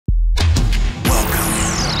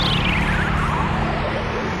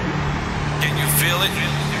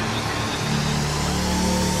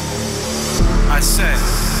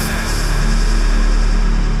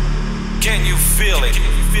feel it.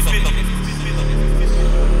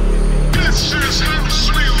 This is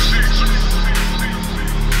house music.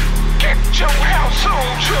 Get your house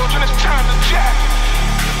on, children. It's time to jack.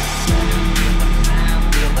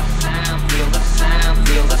 Feel the sound, feel the sound,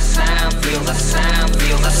 feel the sound, feel the sound,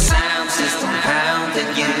 feel the sound system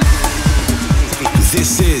pounding you.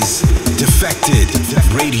 This is Defected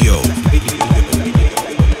Radio.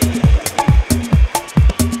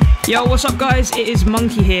 Yo, what's up guys? It is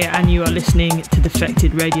Monki here and you are listening to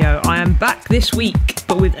Defected Radio. I am back this week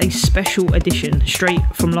but with a special edition straight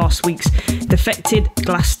from last week's Defected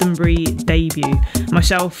Glastonbury debut.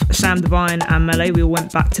 Myself, Sam Divine and Mele, we all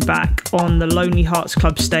went back to back on the Lonely Hearts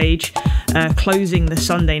Club stage, closing the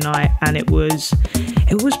Sunday night, and it was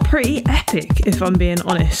pretty epic if I'm being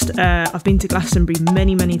honest. I've been to Glastonbury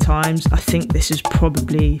many times. I think this is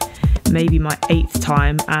probably maybe my 8th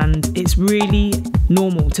time, and it's really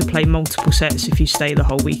normal to play multiple sets if you stay the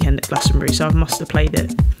whole weekend at Glastonbury, so I must have played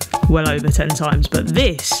it well over 10 times, but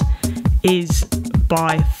this is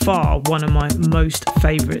by far one of my most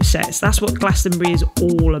favourite sets. That's what Glastonbury is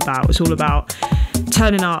all about. It's all about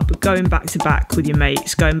turning up, going back to back with your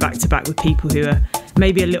mates, going back to back with people who are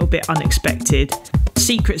maybe a little bit unexpected,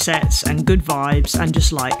 secret sets and good vibes and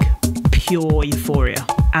just like pure euphoria.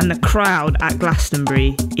 And the crowd at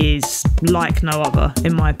Glastonbury is like no other,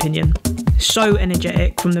 in my opinion. So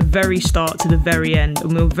energetic from the very start to the very end,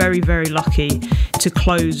 and we were very lucky to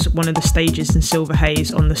close one of the stages in Silver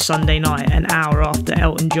Haze on the Sunday night, an hour after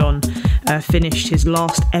Elton John finished his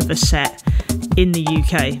last ever set in the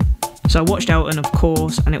UK. So I watched Elton, of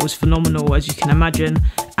course, and it was phenomenal, as you can imagine.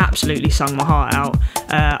 Absolutely sung my heart out.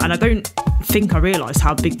 And I don't think I realised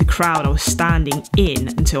how big the crowd I was standing in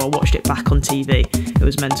until I watched it back on TV. It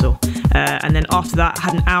was mental. And then after that, I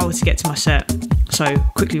had an hour to get to my set. So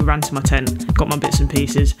quickly ran to my tent, got my bits and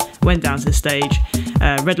pieces, went down to the stage.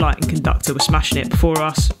 Red Light and Conductor were smashing it before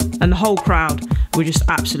us. And the whole crowd were just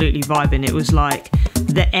absolutely vibing. It was like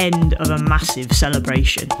the end of a massive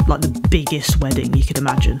celebration, like the biggest wedding you could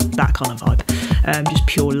imagine, that kind of vibe. Just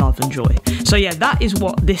pure love and joy. So yeah, that is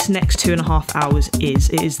what this next 2.5 hours is.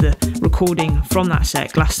 It is the recording from that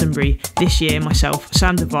set, Glastonbury, this year, myself,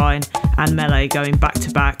 Sam Divine and Mele going back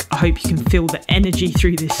to back. I hope you can feel the energy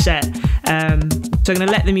through this set. So I'm going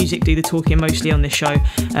to let the music do the talking mostly on this show,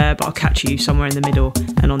 but I'll catch you somewhere in the middle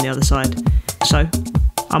and on the other side. So,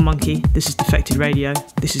 I'm Monki, this is Defected Radio,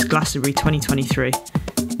 this is Glastonbury 2023.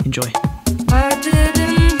 Enjoy. I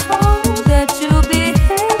didn't know that you'd be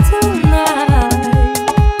here tonight.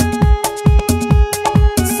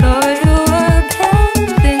 Saw you again,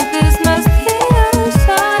 think this must be a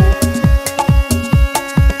sign.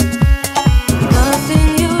 Nothing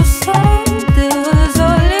you said, it was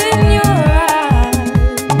all in your eyes.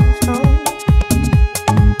 Oh.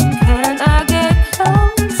 Can I get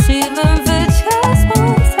close, even for just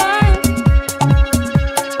one time?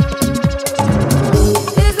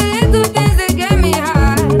 Is it the things that get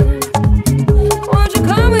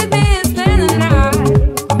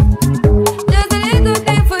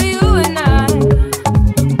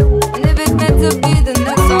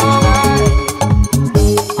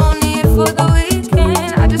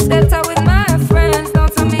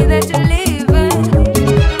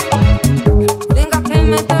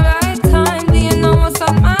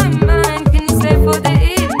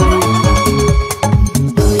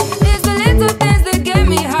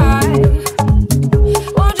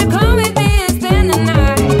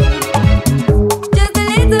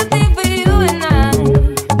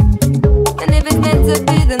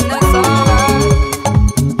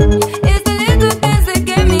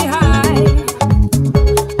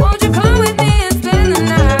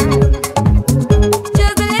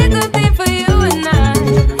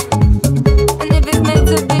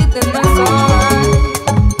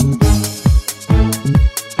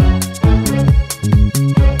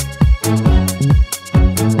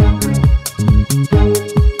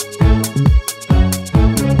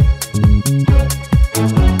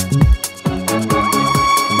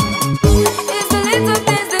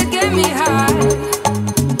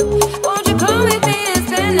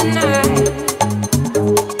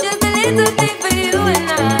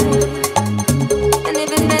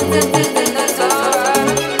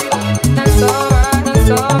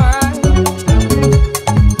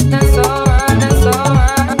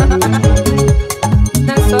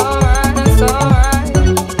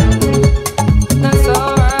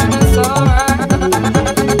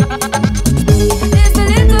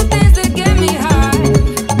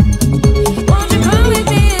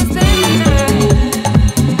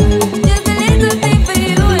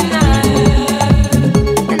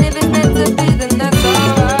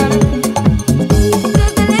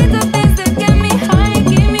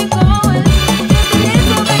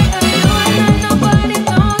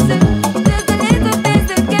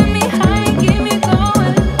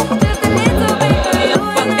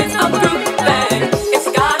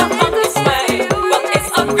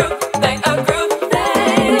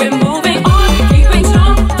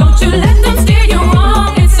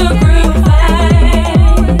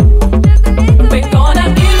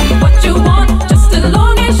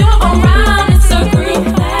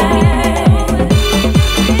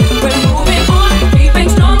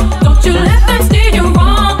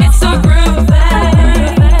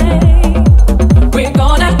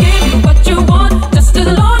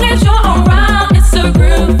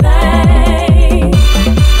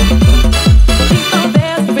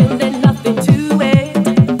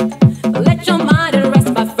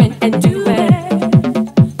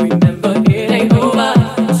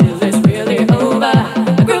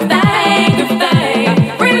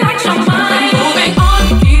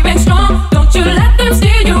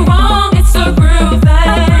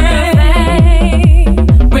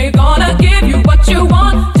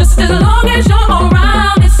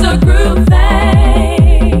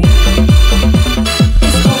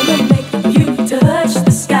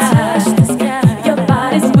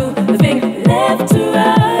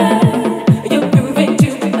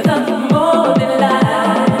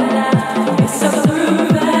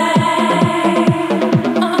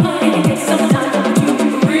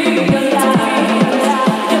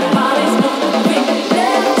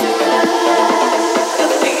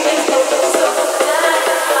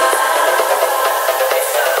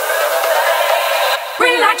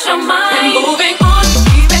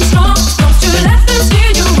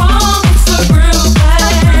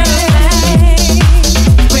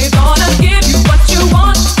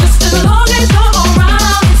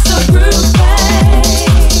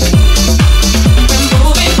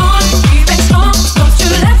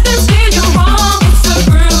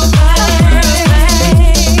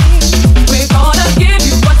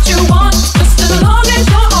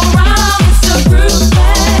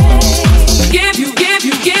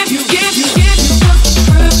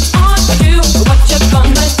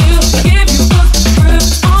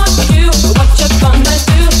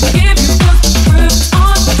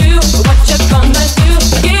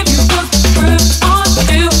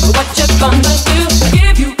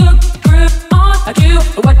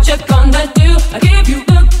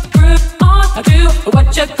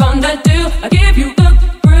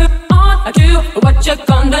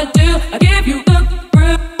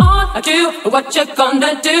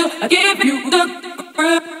give you the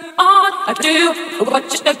groove on. I do what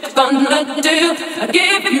you're gonna do. I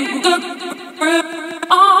give you the groove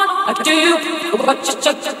on. I do what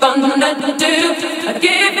you're gonna do. I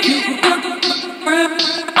give you the groove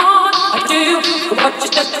on. I do what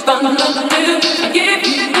you're gonna do. I give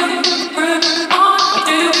you the groove on. I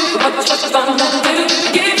do what you're gonna do.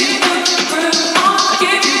 I give you the groove on. I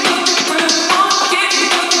give you the groove on. I give you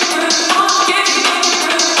the groove on. I give you the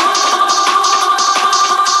groove on.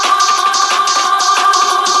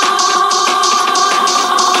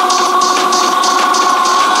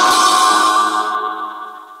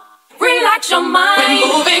 Relax your mind. We're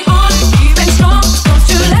moving on, keeping strong. Don't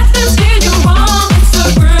you let them steer you wrong. It's a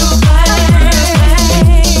groove play.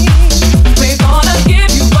 We're gonna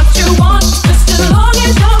give you what you want, just as long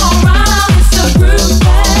as you're around. It's a groove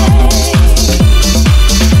play.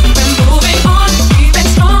 We're moving on, keeping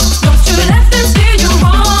strong. Don't you let them steer you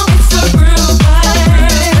wrong. It's a groove play.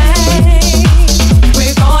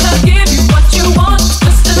 We're gonna give you what you want,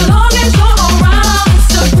 just as long as you're around.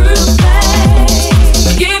 It's a groove play.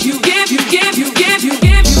 Give you the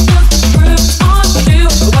groove on. Do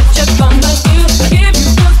what you're gonna do. Give you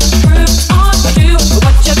the groove on. Do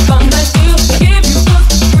what you're gonna do. Give you the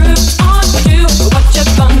groove on. Do what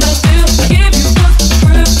you're gonna do. Give you the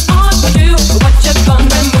groove on. Do what you're gonna.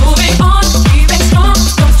 Moving on, keeping strong.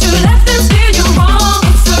 Don't you let them steer you wrong.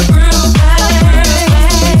 It's a groove play.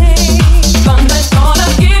 Gonna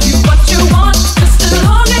give you what you want, just as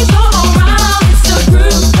long as you're around. It's a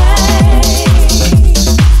groove play.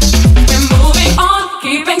 We're moving on,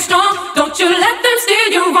 keeping strong. Don't you let them steer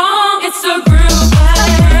you wrong. It's a groove play.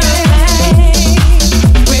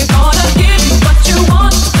 We're gonna give you what you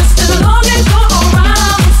want, just as long as you're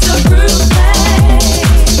around. It's a groove play.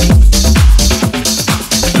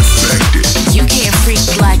 You can't freak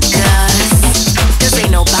like us, 'cause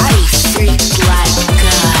ain't nobody freak like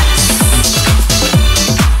us.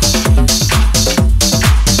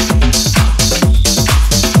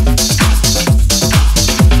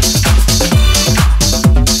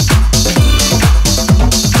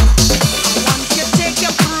 You take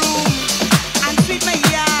your broom and sweep my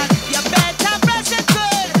yard. You better brush it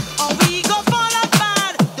good, or we go fall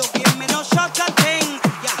apart. Don't give me no shortcut thing.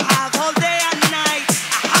 You have all day and night.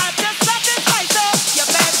 I have to satisfy, so you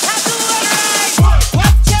better do it right.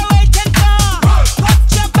 What you waiting for? Put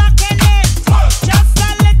your back in it, just a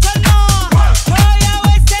little more. Throw your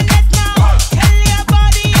waist in it now. Tell your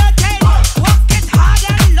body you're 10. Work it hard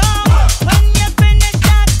and long. When you finish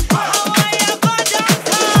that, how are you go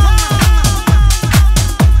downtown?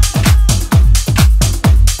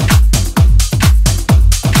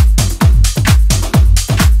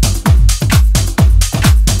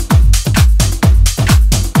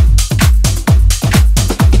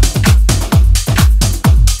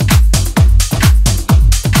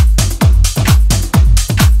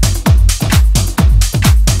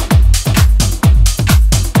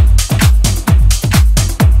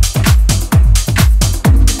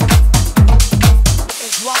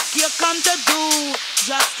 It's what you come to do.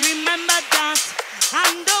 Just remember that.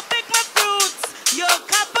 And don't pick my fruits. You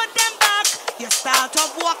can put them back. You start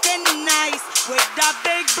off walking nice with that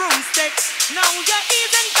big broomstick. Now you're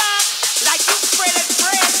easing back like you spread it.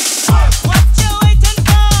 What you waiting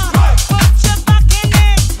for? Put your back in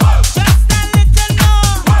it. Just a little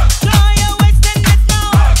more. Throw your waist in it now.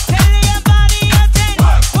 Tell your body you're 10.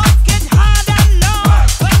 Work it hard and long.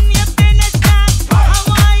 When you finish that, how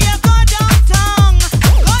are you go downtown?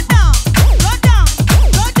 Go down, go down,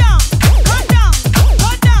 go down, go down,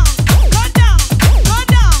 go down, go down, go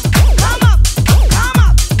down. Come up, come up,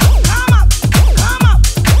 come up, come up, come up,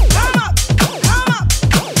 come up, come up,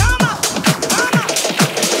 come up.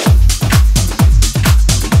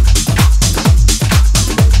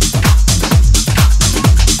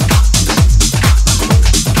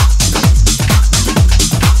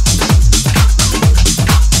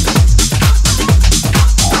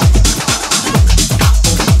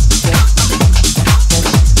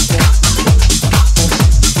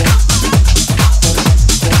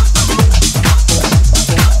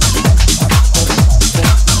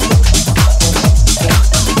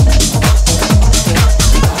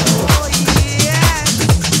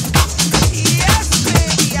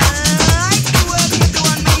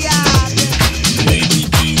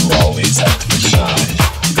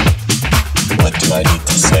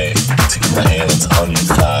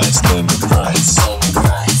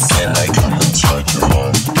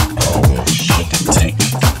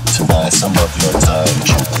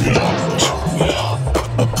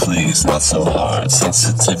 Please, not so hard.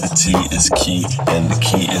 Sensitivity is key, and the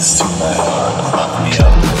key is to my heart.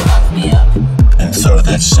 Lock me up, and Throw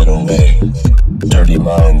that shit away. Dirty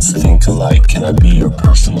minds think alike. Can I be your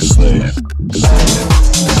personal slave?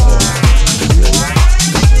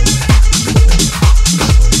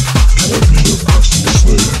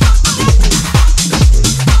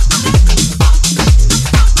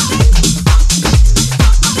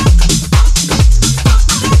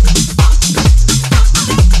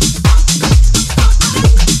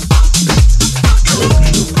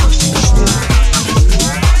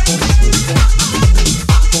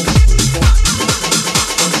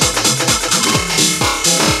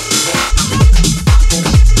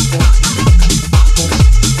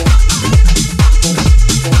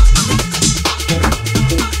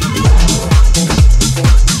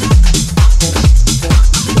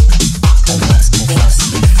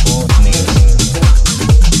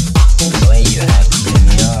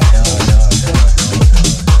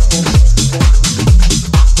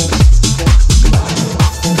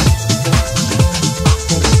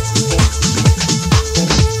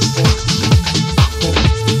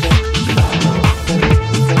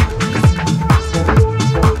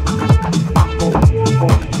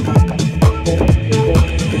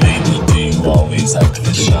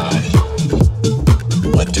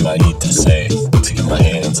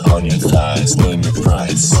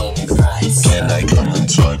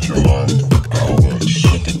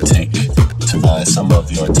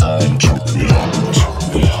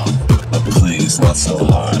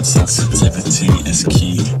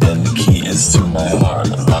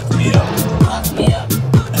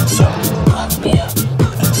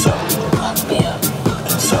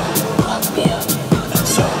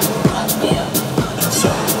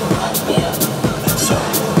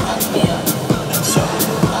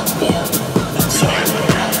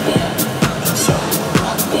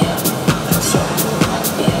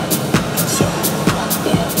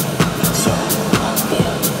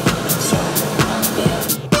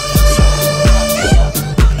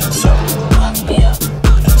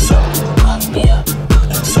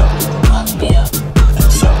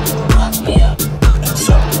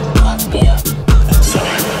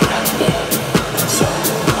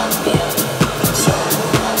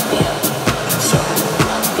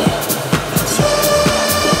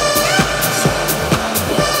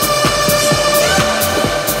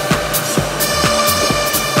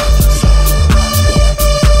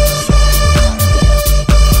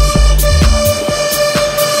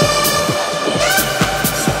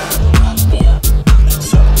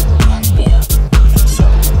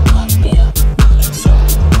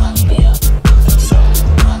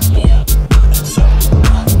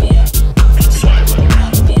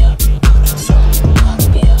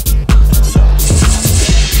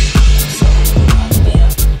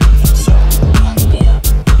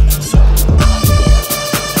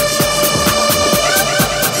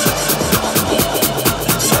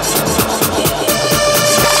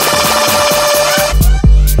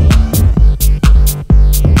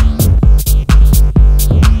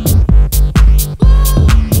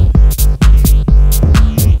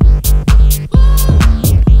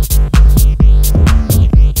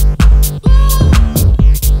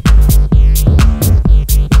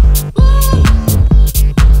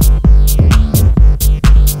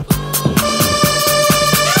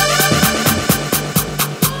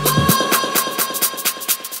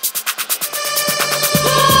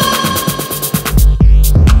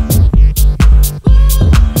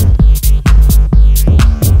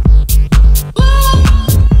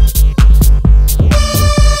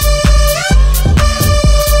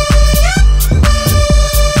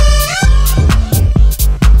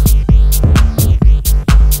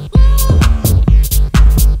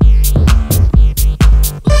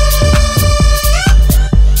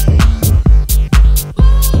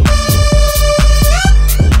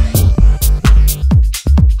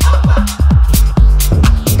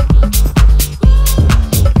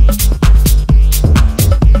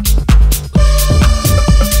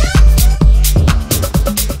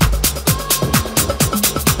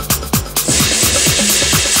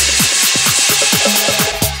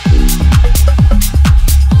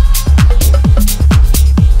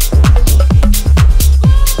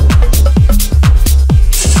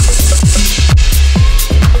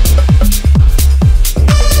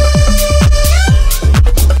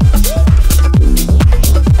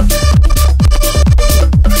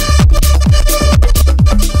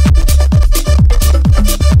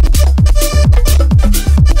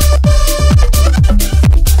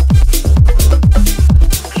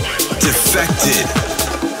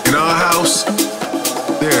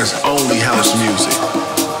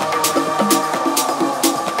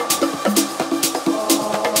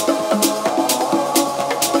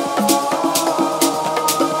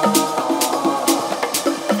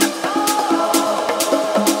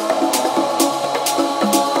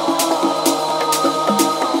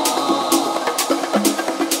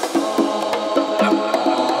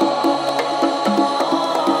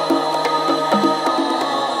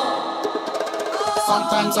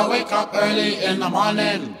 Sometimes I wake up early in the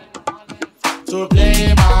morning to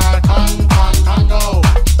play my Congo.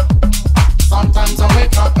 Sometimes I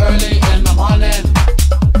wake up early in the morning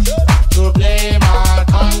to play my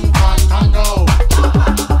Congo.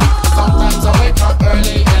 Sometimes I wake up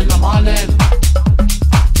early in the morning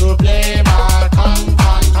to play my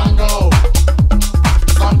Congo.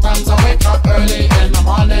 Sometimes I wake up early in the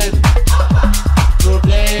morning to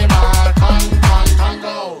play my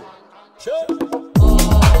Congo.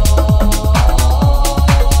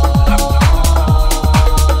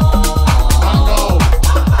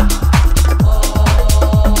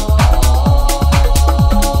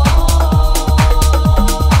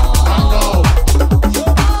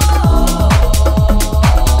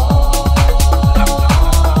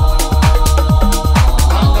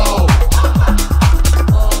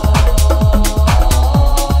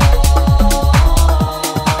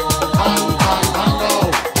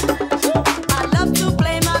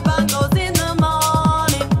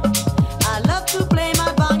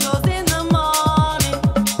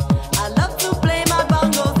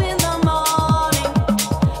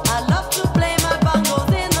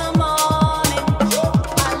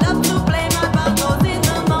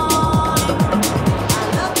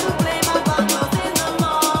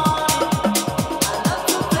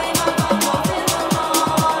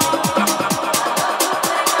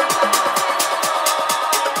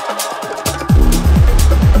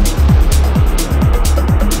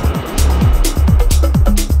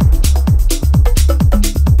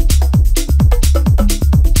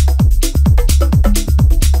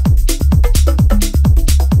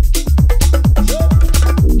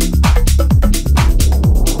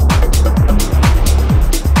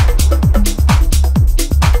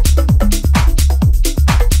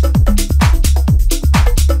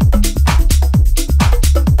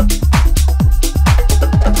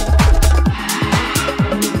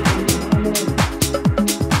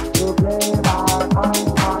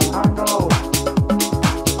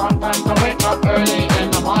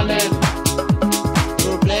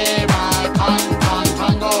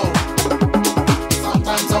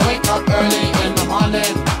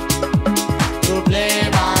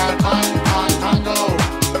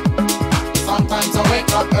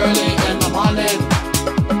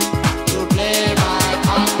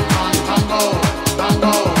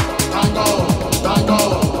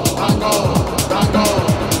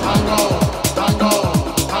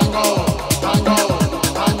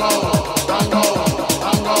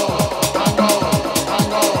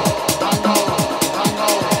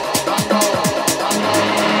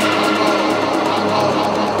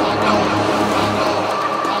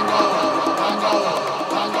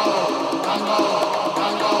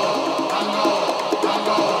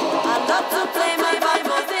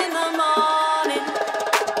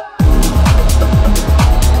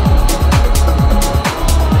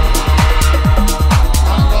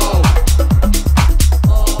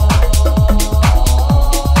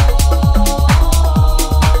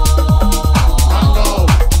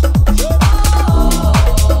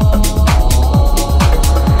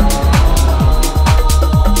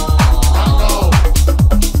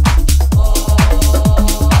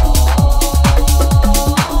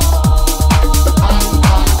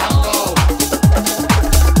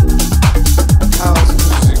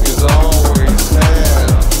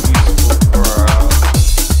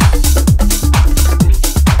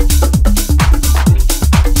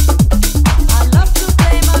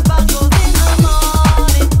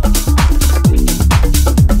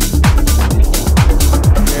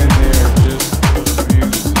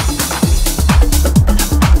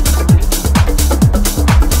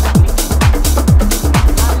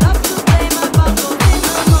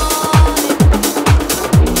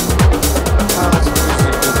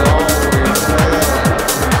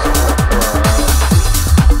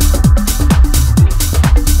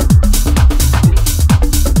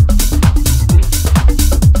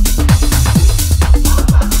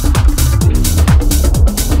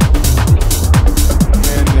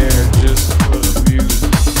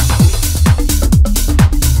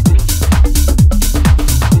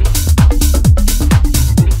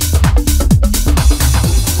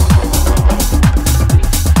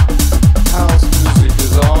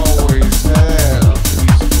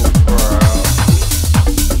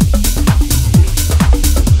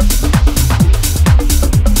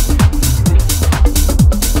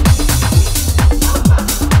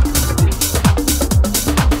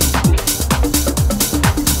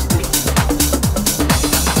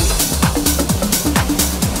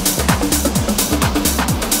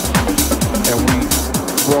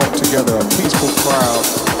 together a peaceful crowd,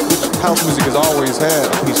 which house music has always had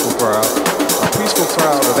a peaceful crowd. A peaceful peaceful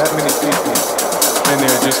crowd of that many people in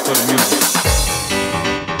there just for the music.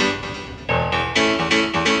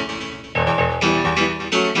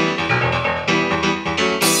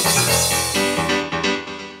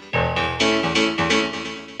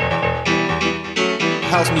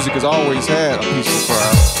 House music has always had a peaceful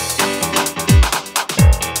crowd.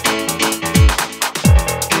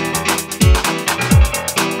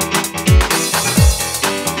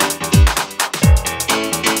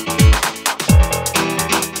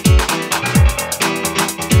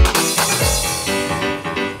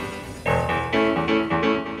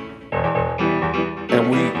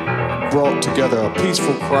 Together a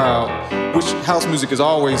peaceful crowd, which house music has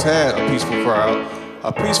always had a peaceful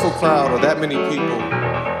crowd of that many people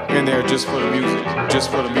in there just for the music, just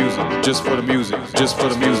for the music, just for the music, just for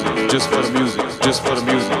the music, just for the music, just for the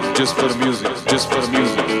music, just for the music, just for the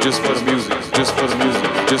music, just for the music, just for the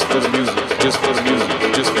music, just for the music, just for the music,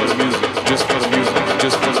 just for the music, just for the music,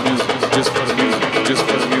 just for the music, just for the music, just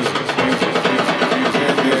for the music, music,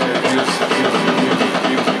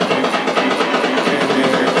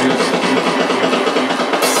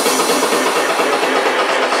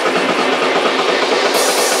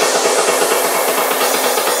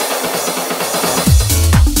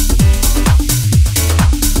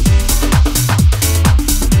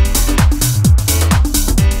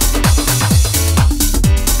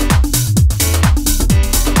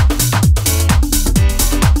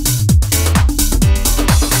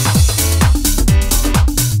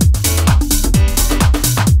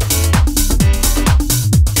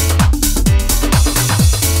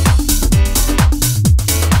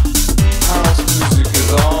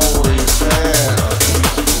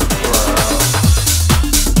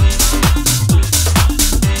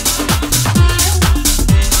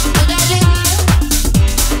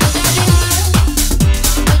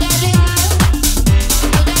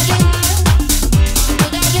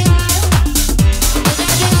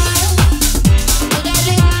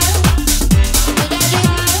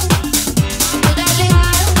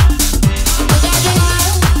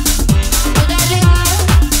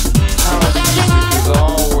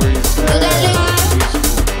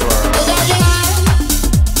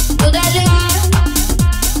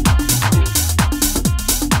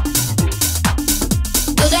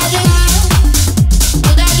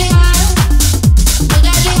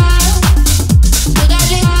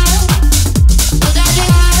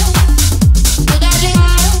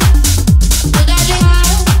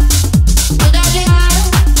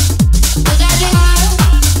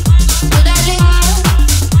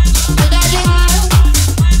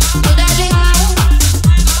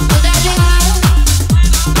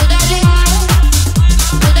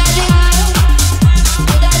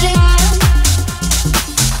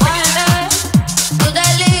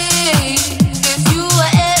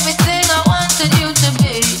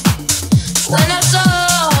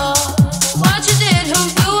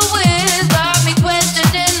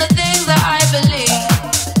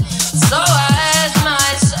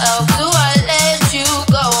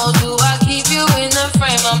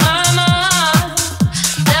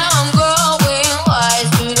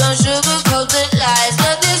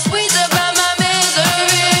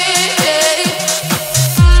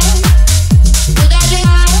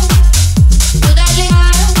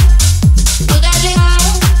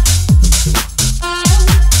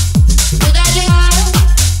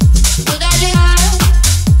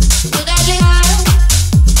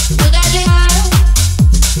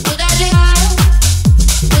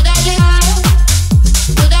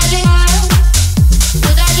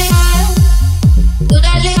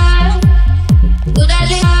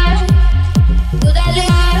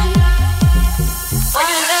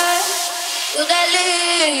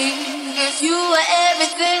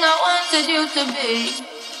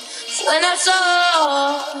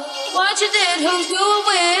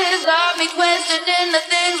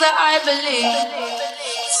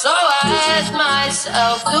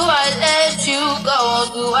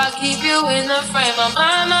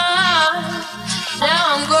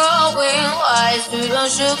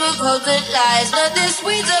 sugarcoat the lies. Nothing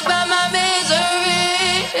sweet about my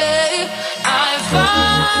misery. I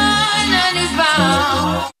finally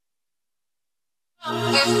found.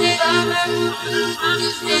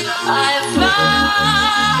 I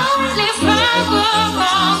finally found the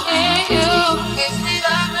wrong in you.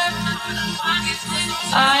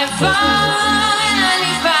 I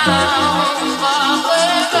finally found what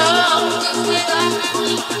went wrong.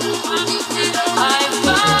 I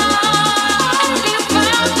finally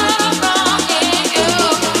found the wrong in you.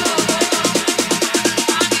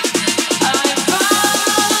 I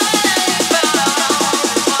finally found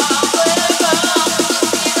what went wrong.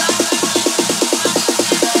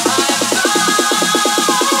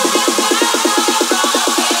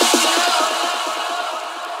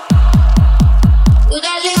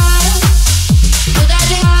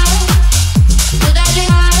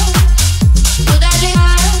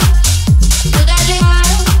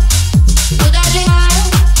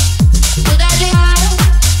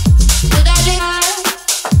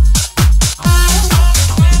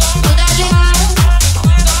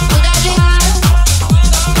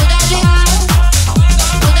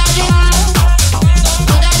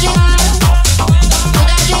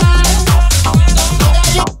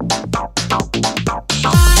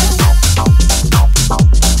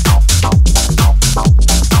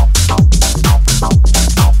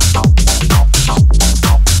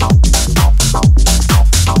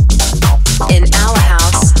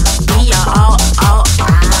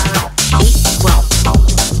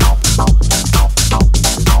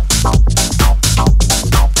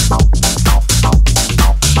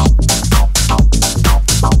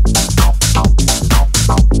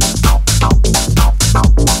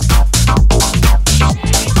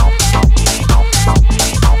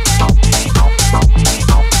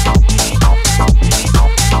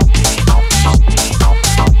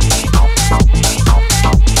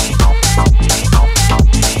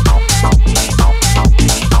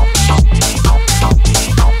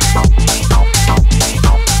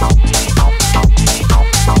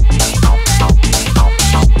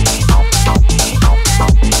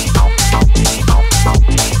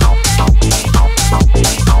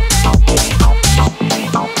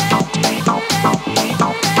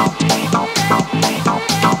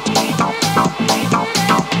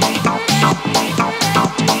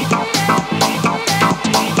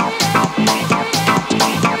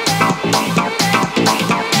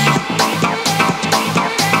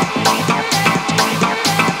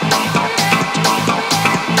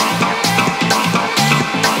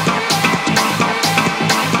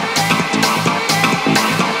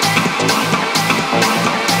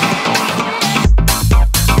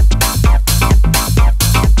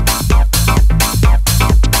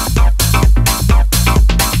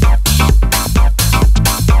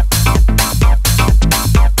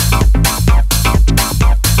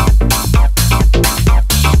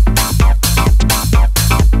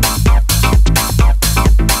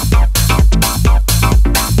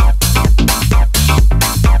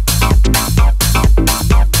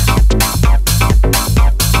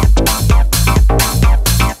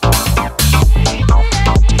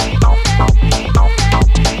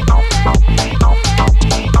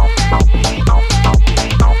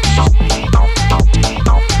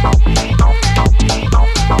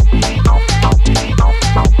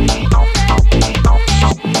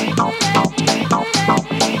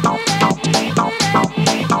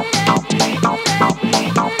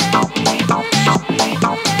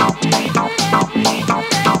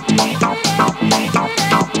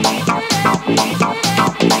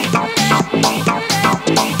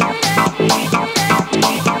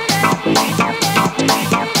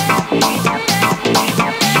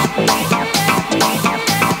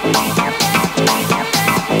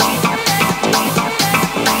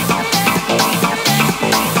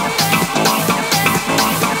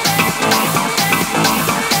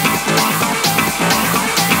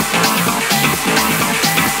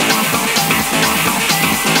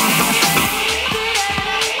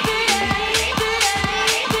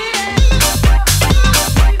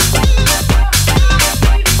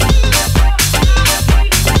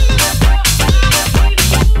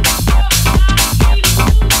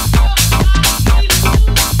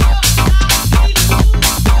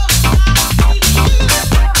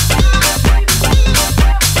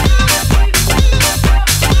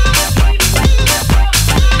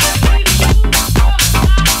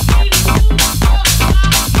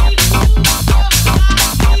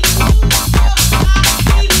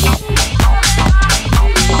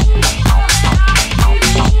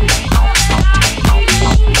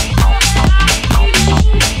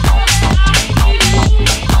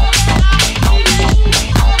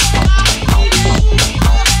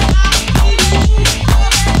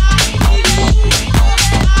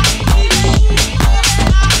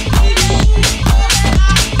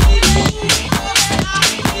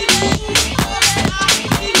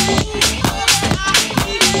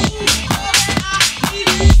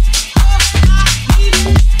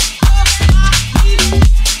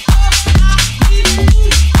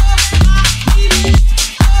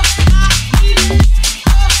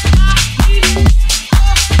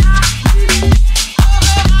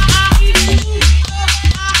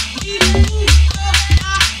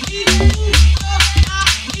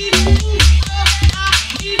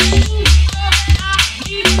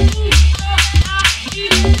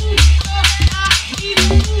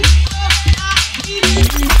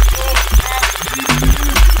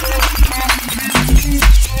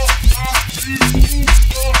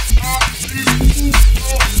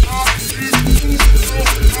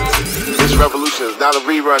 not a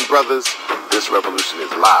rerun, brothers. This revolution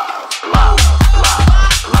is live, live,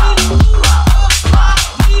 live, live.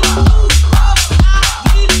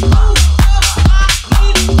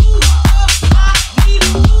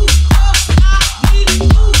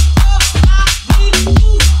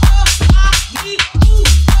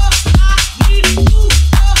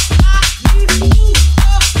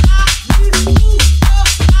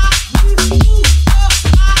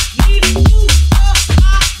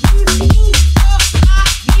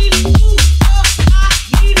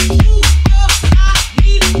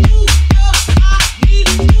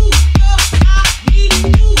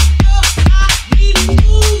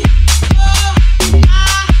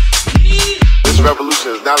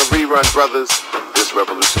 Brothers, this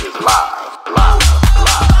revolution is live, live,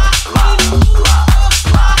 live, live, live.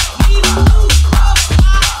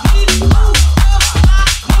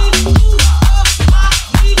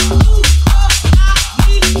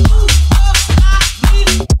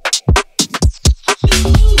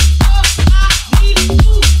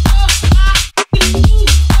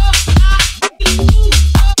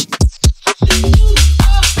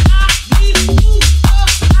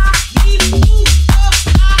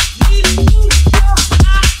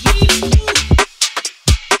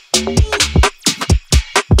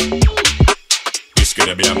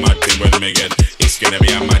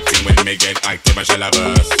 Active, I shall have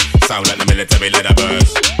verse. Sound like the military leather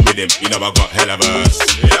verse. With him, you know I got hella verse.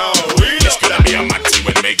 Yo, it's gonna be a matty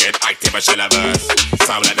when we get active, I shall have verse.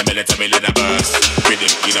 Sound like the military leather verse. With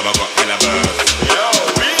him, you know I got hella verse. Yo,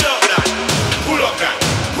 read up that. Pull up that.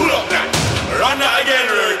 Pull up that. Run that again,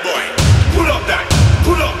 road boy. Pull up that.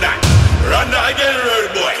 Pull up that. Run that again,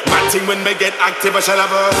 road boy. Matting when we get active, I shall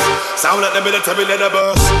have verse. Sound like the military leather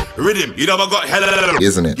verse. Rhythm, you know I got hella.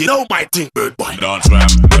 Isn't it? You know my thing, bird boy. Dance ram,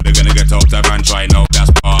 but they're gonna get out of and try now. That's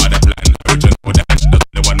part of the plan. Original dance,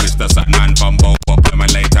 the one Mr. Satnan from both up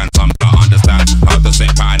and late and some can't understand how to say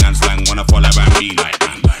pattern and slang. Wanna follow and be like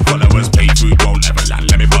man. Followers pay food won't ever land.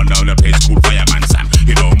 Let me burn down the place called Fireman Sam.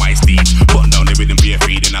 You know my steed. Burn down the rhythm, be a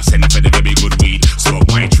feed, and I send for the very good weed. Smoke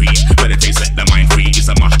my tree, meditate, set the mind free. It's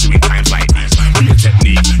a must do in times like these. Be a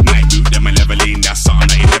technique, night boot them and leveling. That's something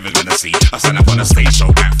that you're never gonna see. I stand up on a stage show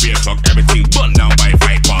at 3 o'clock. Everything burn down by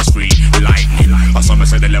 3:05. Lightning. I saw me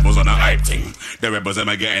say the levels on the hype thing. The rebels them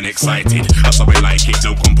are getting excited. I saw me like it,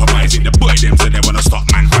 no compromising. The boy them said they wanna stop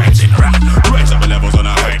man fighting. Rise up the levels on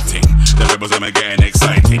the hype thing. The rebels them are getting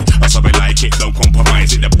excited. I saw me like it, no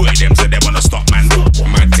compromising. The boy them said they wanna stop man.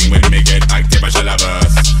 My thing when me get active, I shall have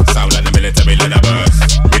verse. Sound like the military leather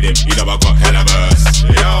verse. With him, you know I got hella verse.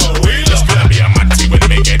 Yo, it's gonna be a mad thing when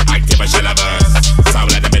me get active, I shall have verse. Sound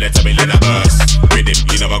like the military leather verse. With him,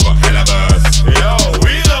 you know I got hella verse. Yo,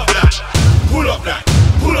 we love that. Pull up that.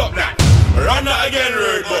 Pull up that. Run that again,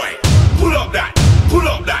 road boy. Pull up that. Pull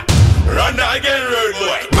up that. Run that again, road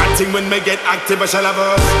boy. Matting when me get active, I shall have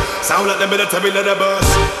verse. Sound like the military leather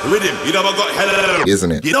verse. Rhythm, you know I got hella.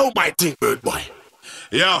 Isn't it? You know my thing, bird boy.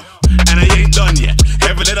 Yeah, and I ain't done yet.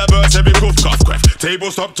 Every little verse, every goof, cough, craft.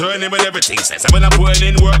 Table stop turning when everything says. And when I'm putting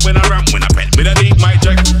in work, when I ramp, when I pet. With a deep mic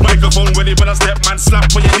check, microphone ready when I step, man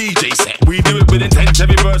slap when your DJ set. We do it with intent,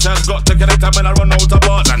 every verse has got to connect. And when I run out of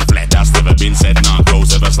bars and fled, that's never been said. Now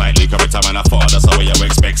close ever slightly, every time when I fall, that's how you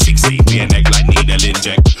expect. 16, be a neck like needle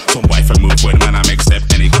inject. Some wife and move when I make step.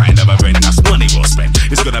 Any kind of event, that's money well spent.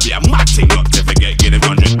 It's gonna be a mad thing, not to forget. Get it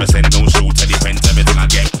 100%, don't shoot, it depends, everything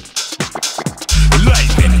I get.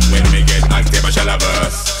 Lightning when we get active, I shall have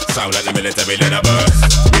verse. Sound like the military leather verse.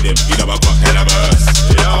 With him, you know I got hella verse.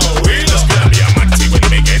 Yo, it's gonna be a mad thing when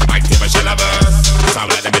we get active, I shall have verse.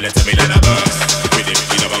 Sound like the military leather verse. With him,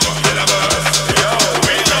 you know I got hella verse. Yo,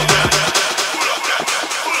 we love that. Pull up that.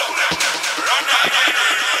 Pull up that. Run that again.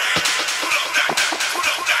 Pull up that.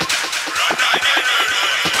 Pull up that.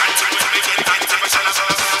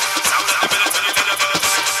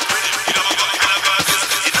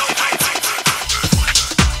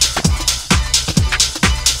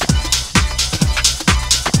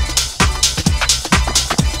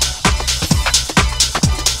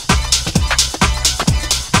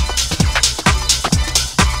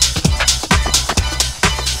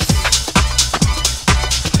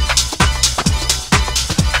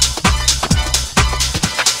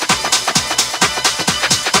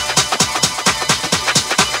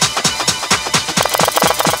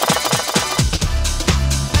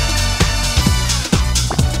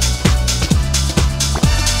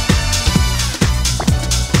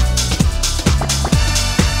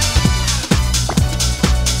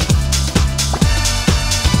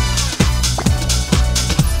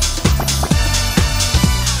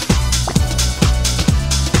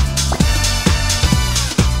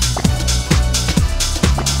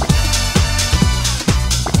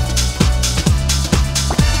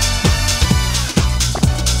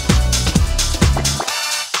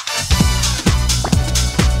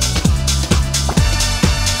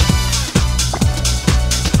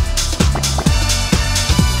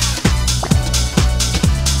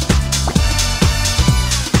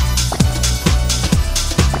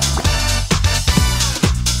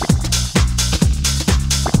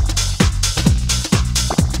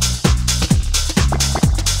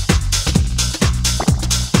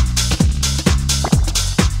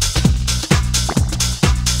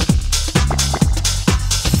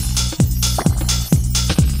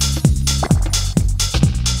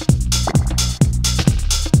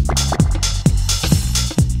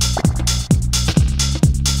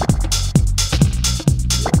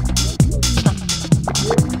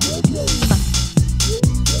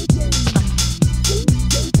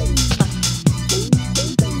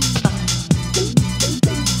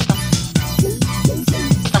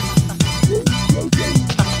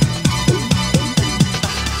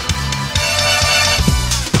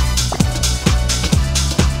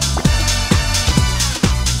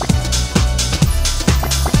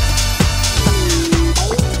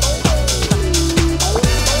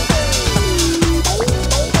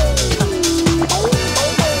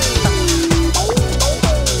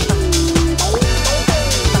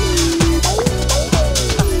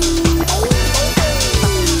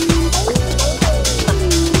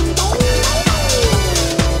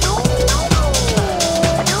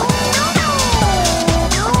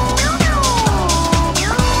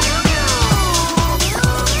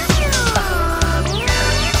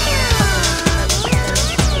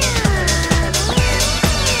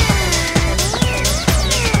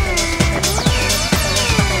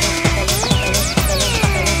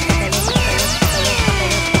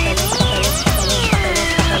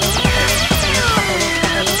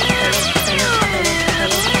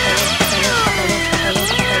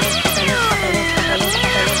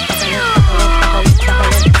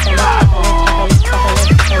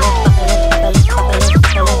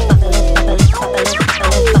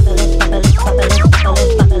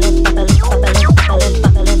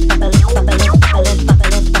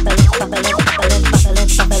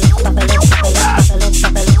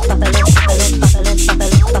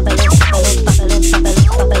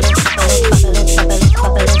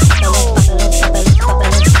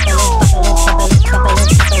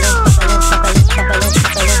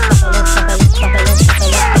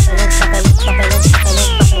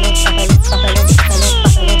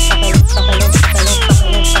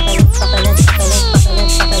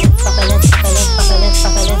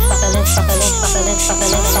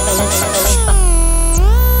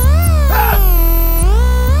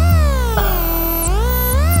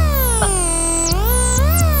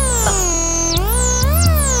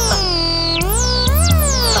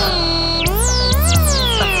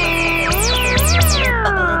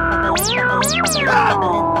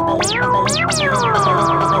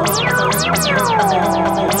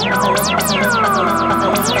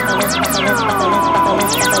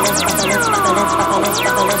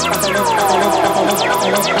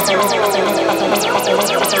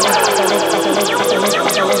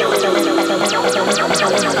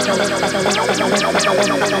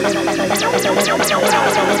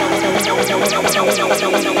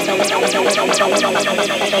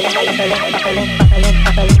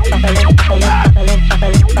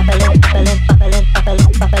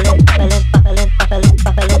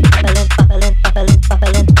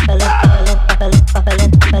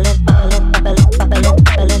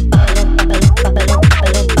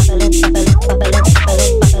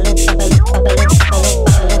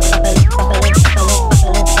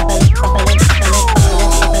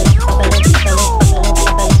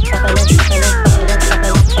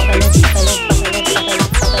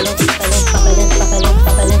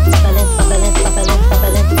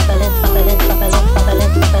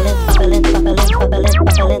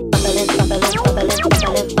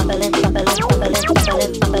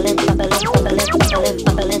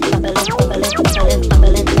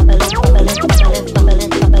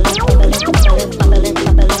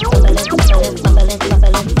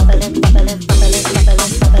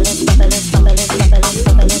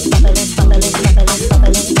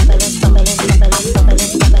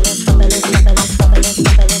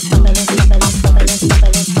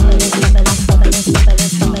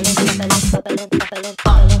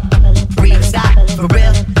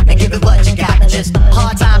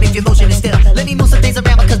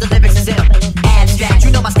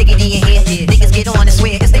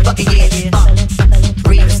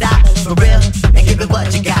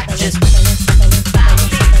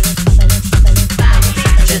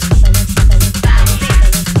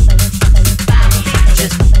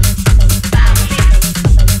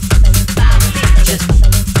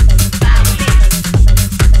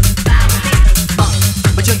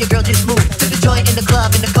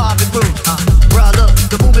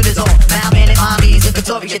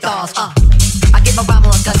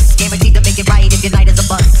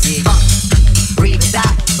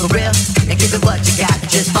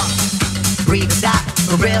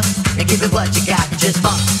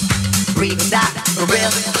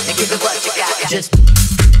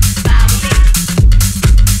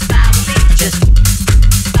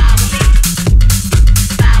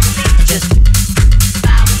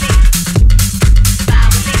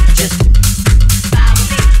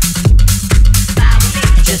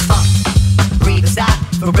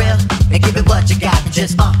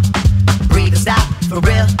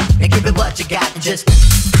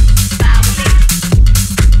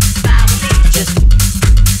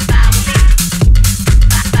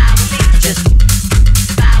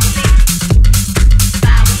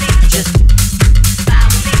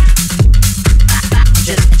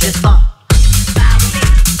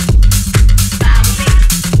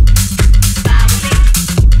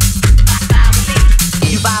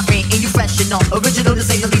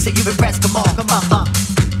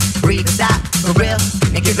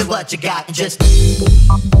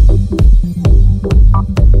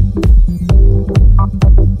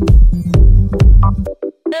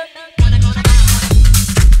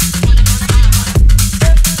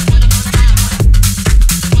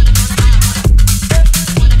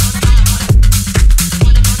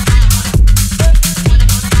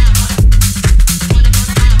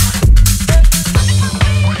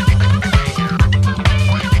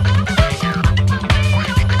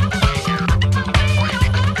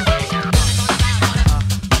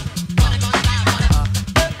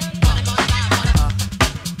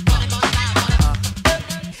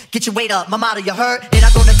 Get your weight up, my motto you heard. Then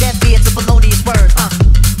I go to death ear to felonious words.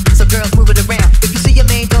 So girls move it around. If you see your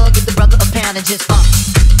main dog, give the brother a pound and just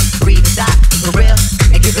breathe inside for real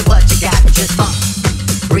and give it what you got. Just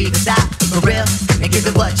breathe inside for real and give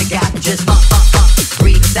it what you got. Just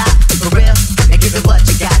breathe inside for real and give it what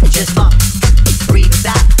you got. Just breathe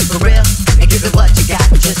inside for real and give it what you got.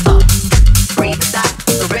 Just breathe inside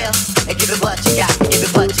for real and give it what you got. Give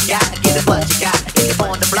it what you got. Give it what you got. Give it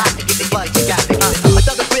on the block and give it what you got.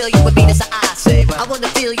 You with me, that's what I say. I wanna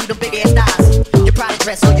feel you, the big ass thighs. Your Prada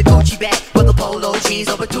dress or your Gucci bag, whether polo jeans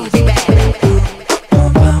or a doobie bag.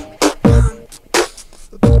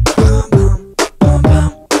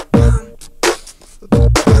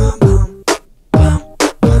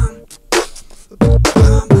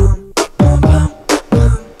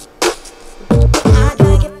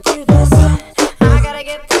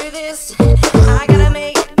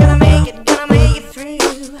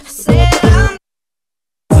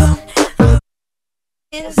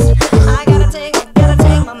 I gotta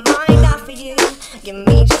take my mind off of you. Give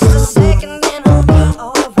me just a second and I'll be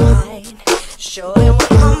alright. Surely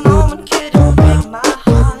one more moment couldn't break my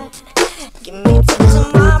heart. Give me till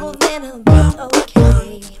tomorrow, then I'll be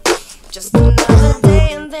okay. Just another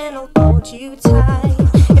day and then I'll hold you tight.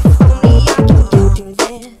 If only I can get through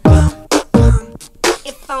this.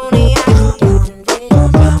 If only I can get through this.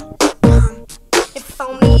 If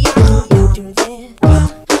only I can get through this.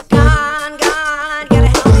 God, gotta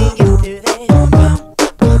help me get through this.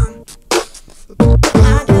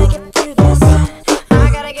 I gotta get through this.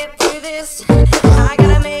 I gotta get through this. I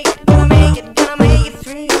gotta make it, gonna make it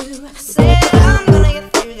through. I said I'm gonna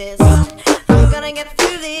get through this. I'm gonna get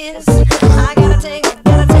through this. I gotta take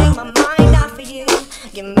my mind off of you.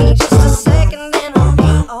 Give me just a second and I'll be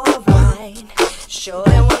alright. Sure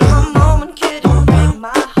that one more moment couldn't break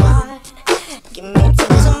my heart. Give me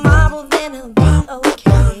till tomorrow, then I'll be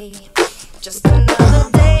okay. Just another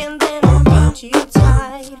day and then I'll hold you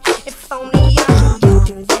tight. If only I can get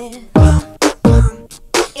through this.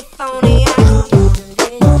 If only I can get through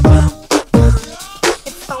this.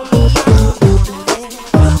 If only I can get through this.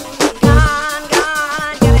 God,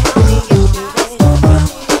 gotta help me get through this.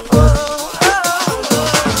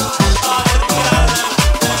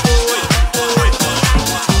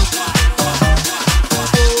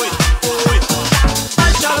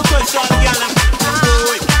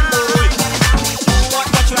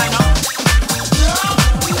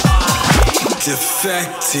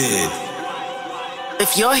 Defected.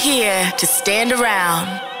 If you're here to stand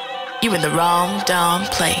around, you in the wrong darn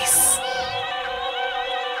place.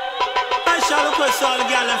 I shall request all the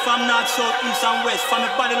girls from north, south, east and west. From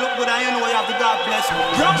your body look good and you know you have the God bless.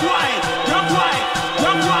 Drop wine, drop wine,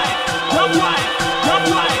 drop wine, drop wine, drop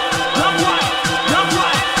wine, drop wine, drop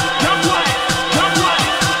wine, drop wine, drop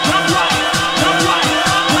wine, drop wine, drop wine,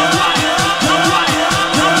 drop wine, drop wine,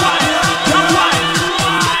 drop wine, drop wine.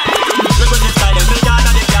 Look at the style, the yard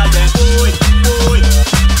of the girl them. Ooh, ooh.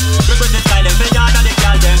 Look at the style, the yard of the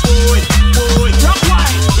girl them. Ooh, ooh. Drop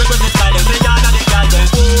wine. Look at the style, the yard of the girl them.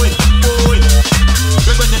 Ooh, ooh.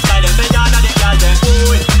 Look at the style, the yard of the girl them.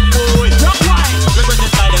 Ooh, ooh. Drop wine. Look at the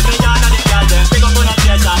style, the yard of the girl them. Pick up on a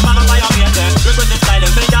chest and mama by your mate them. Look at the style,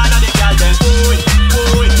 the yard of the girl them. Ooh,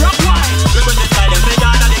 ooh. Drop wine. Look at the style, the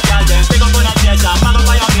yard of the girl them. Pick up on a chest and mama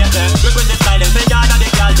by your mate them. Look at the style, the yard of the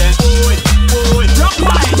girl them. Ooh, ooh. Drop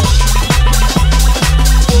wine.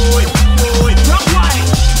 Ooh, ooh. Drop wine.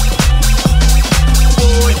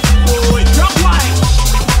 Ooh, ooh. Drop wine.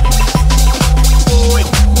 Ooh,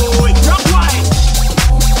 ooh. Drop wine.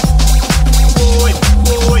 Ooh,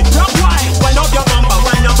 ooh. Drop wine. Wind up your bumper,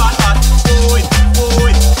 wind your back hot. Ooh,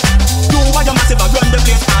 ooh. Do what you massive and run the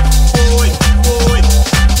place hot. Ooh, ooh.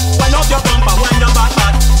 Wind up your bumper, wind your back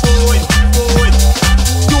hot. Ooh, ooh.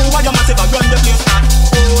 Do what you massive and run the place hot.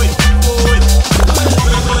 Ooh, ooh.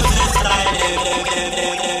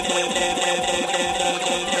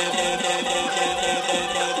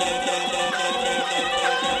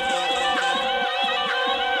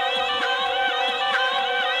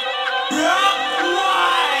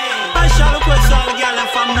 I shall request all the girls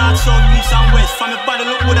from north, south, east and west. From your body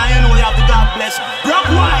look good and you know you have the God bless. Rock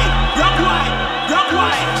wine, rock wine, rock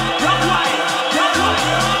wine, rock wine, rock wine,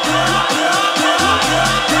 rock wine,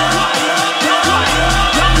 rock wine, rock wine,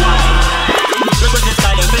 rock wine. Look at the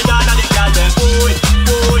style, the yard of the girl them. Ooh,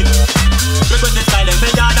 ooh. Look at the style, the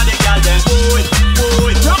yard of the girl them. Ooh,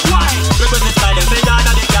 ooh. Rock wine. Look at the style, the yard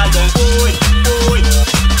of the girl them. Ooh, ooh.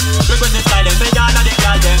 Look at the style, the yard of the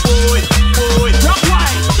girl them. Ooh, ooh. Rock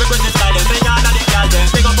wine. Look at the style, the yard of the girl them.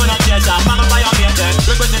 Pick up on a chest and mama by your mate them.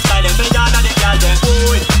 Look at the style, the yard of the girl them.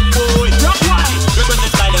 Ooh, ooh. Rock wine. Look at the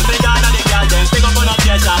style, the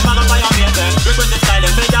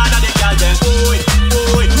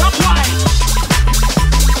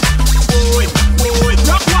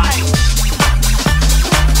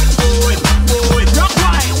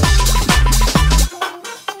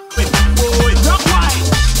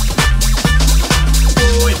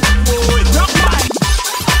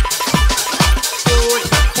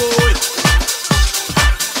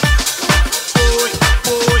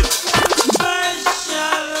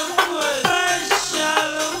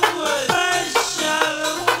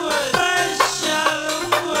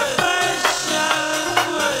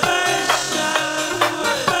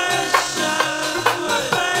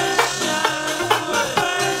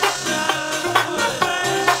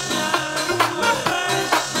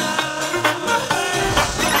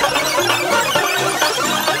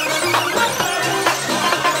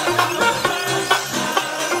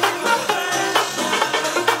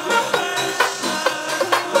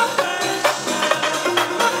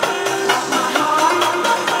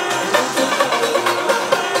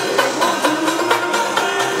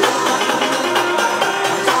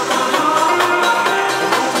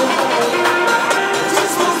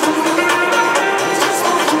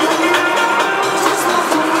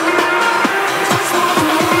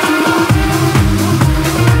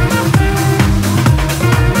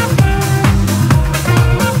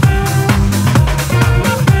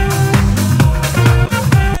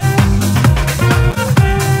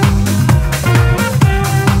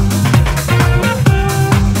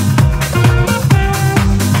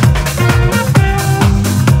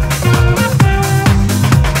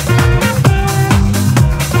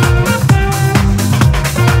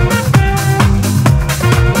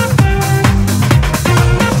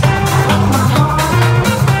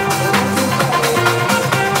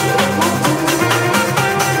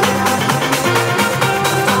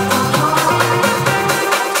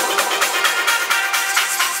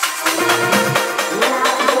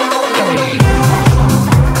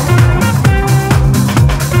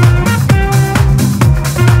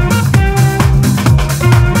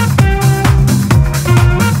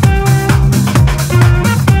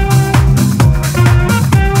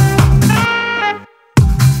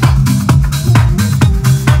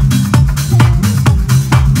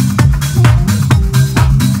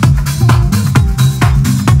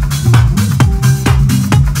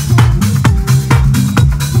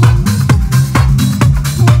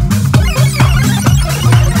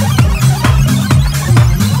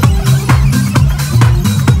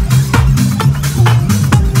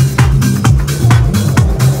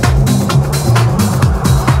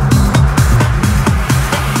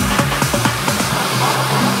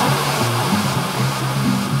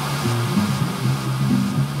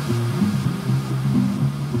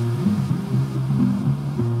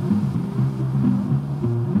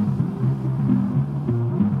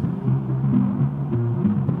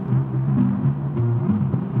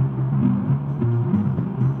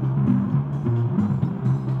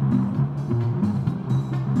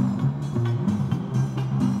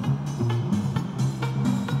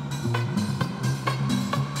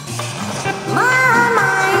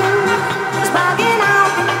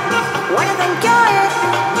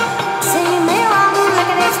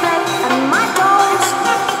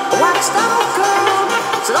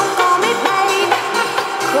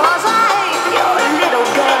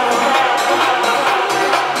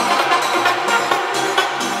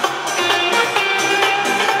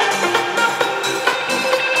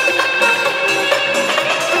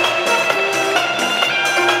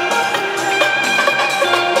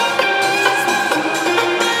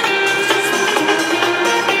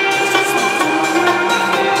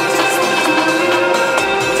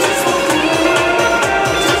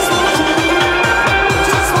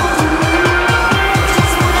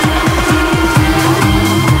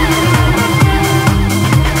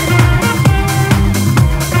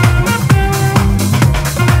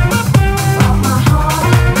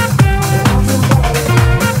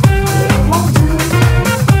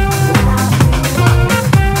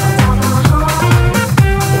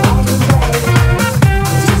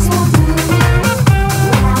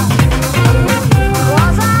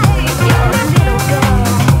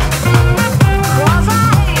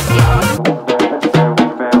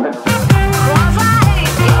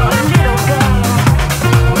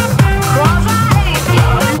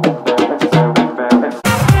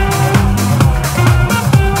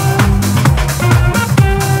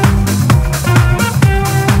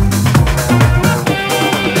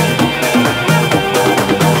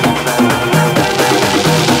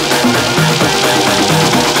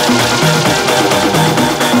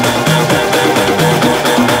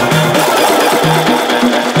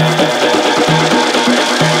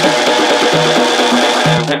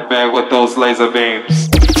those laser beams.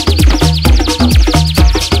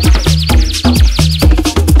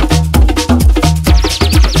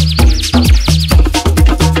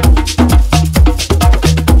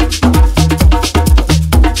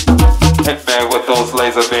 Hitman with those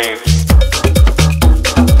laser beams.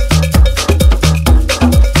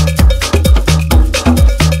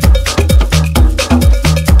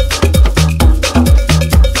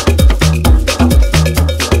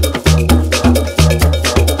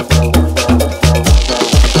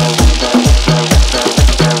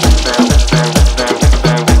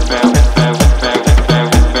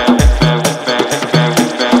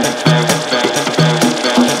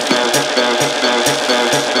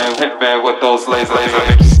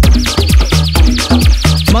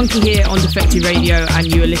 Monki here on Defected Radio, and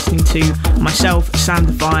you are listening to myself, Sam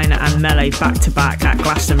Divine and Mele back to back at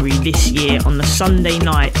Glastonbury this year on the Sunday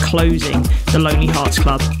night closing the Lonely Hearts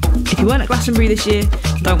Club. If you weren't at Glastonbury this year,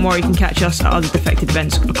 don't worry, you can catch us at other Defected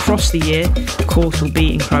events across the year. Of course, we'll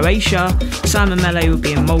be in Croatia, Sam and Mele will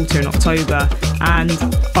be in Malta in October, and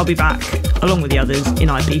I'll be back along with the others in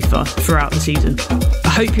Ibiza throughout the season. I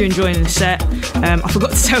hope you're enjoying the set. I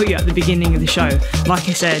forgot to tell you at the beginning of the show, like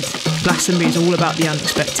I said, Glastonbury is all about the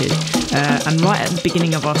unexpected. And right at the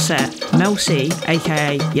beginning of our set, Mel C,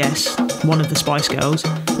 aka Yes, one of the Spice Girls,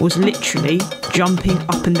 was literally jumping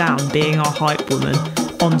up and down, being our hype woman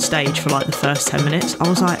on stage for like the first 10 minutes. I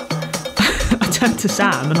was like, I turned to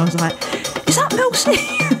Sam and I was like, is that Mel C?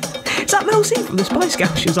 Is that Mel C from the Spice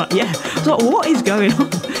Girls? She was like, yeah. I was like, what is going on?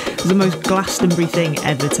 It was the most Glastonbury thing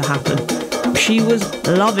ever to happen. She was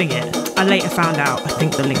loving it. I later found out, I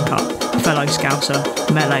think the link up, fellow Scouser,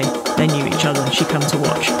 Mele, they knew each other. She come to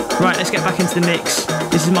watch. Right, let's get back into the mix.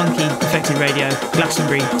 This is Monki, Defected Radio,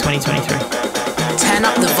 Glastonbury 2023. Turn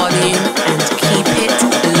up the volume and keep it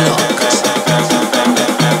locked.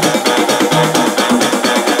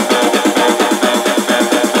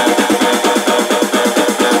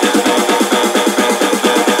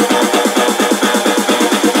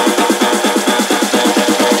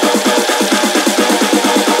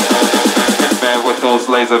 Those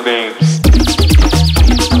laser beams.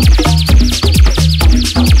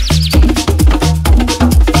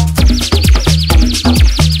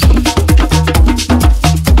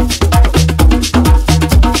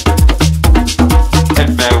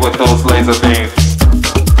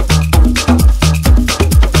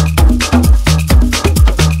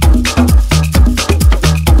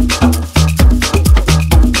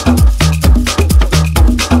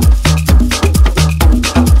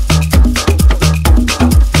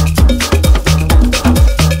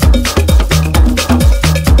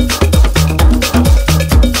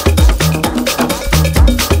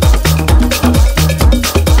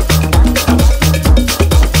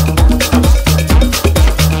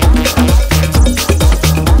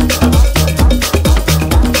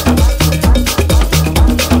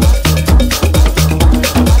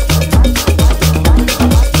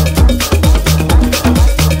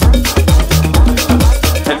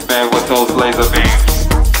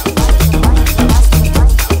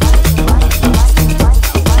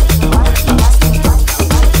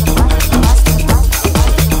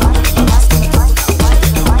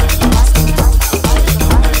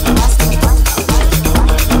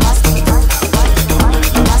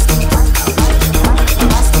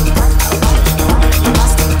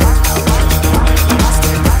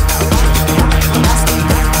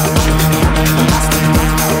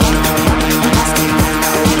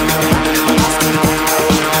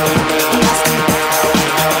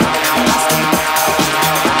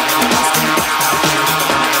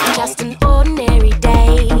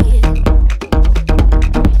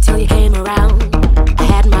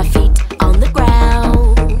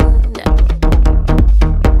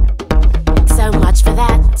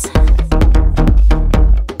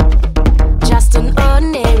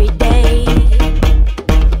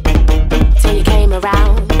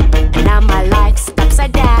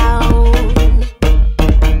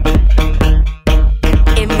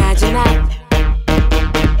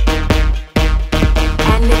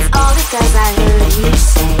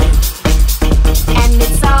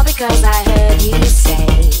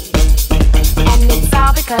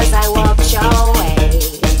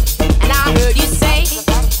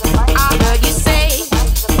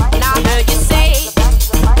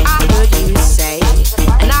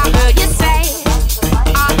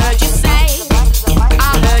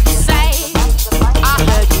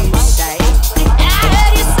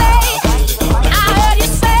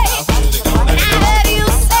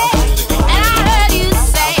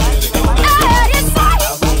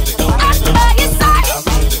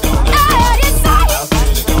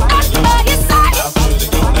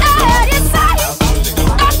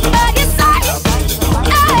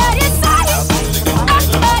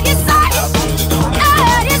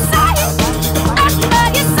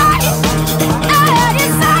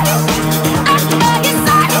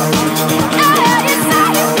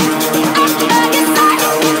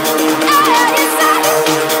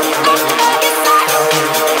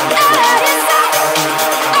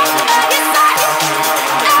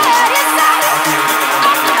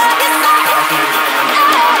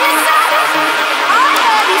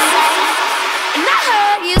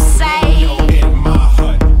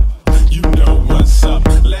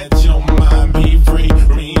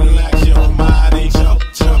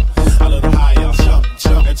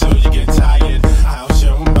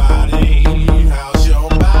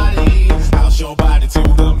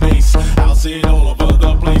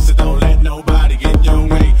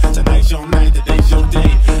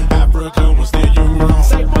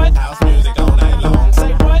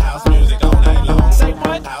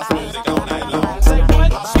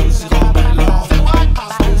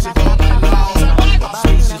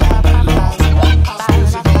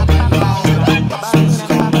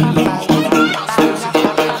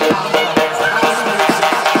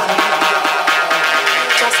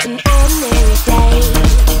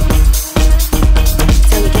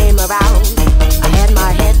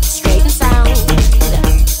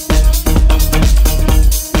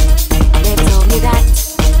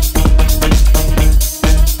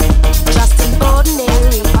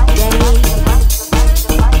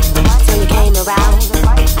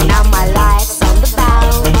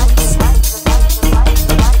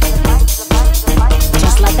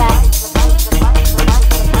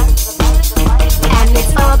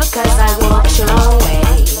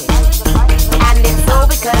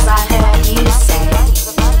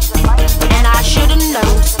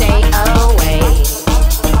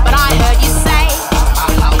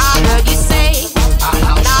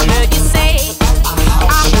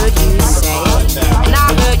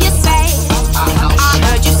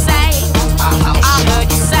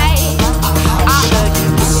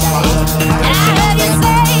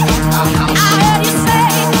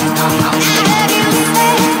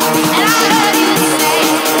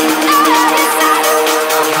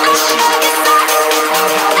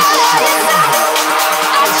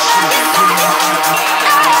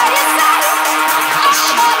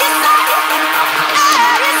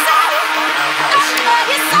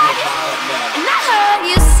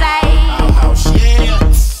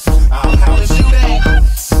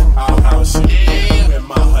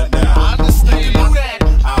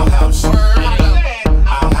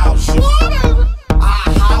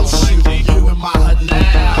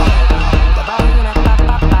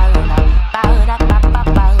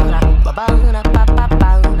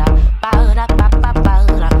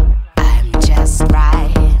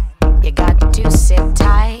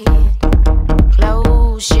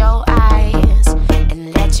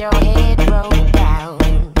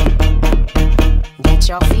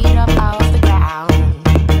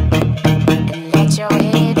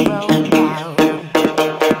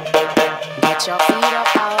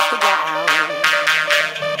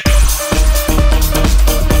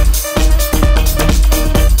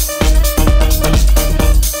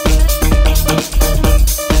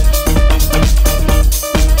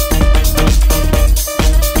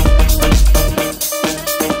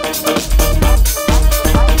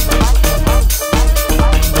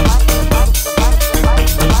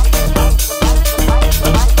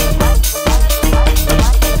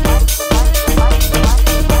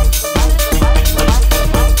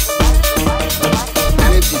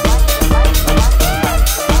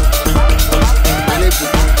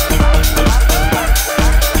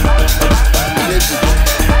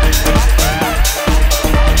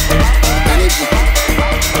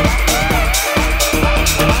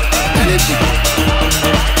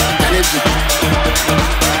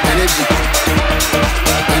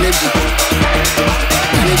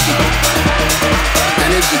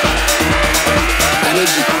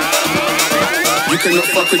 energy. You cannot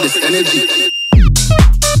fuck with this energy.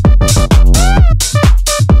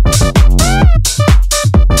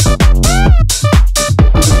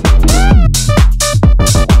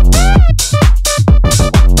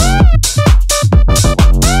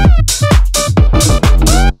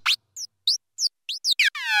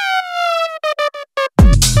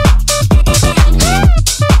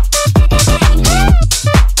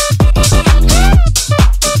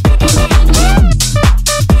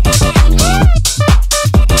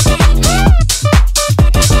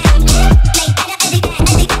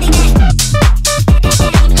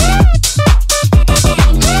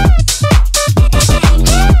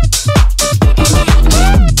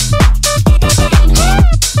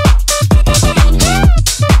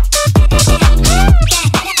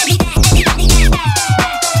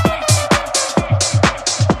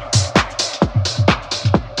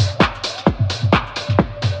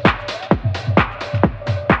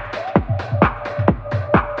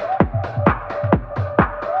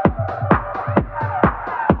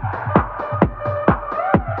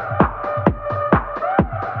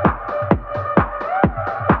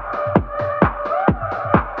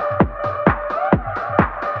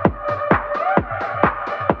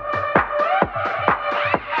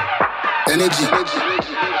 Energy, energy,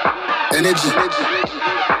 energy,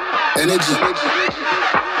 energy,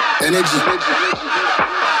 energy,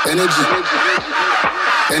 energy,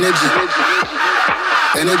 energy, energy,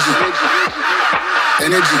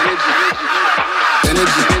 energy, energy,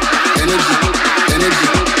 energy,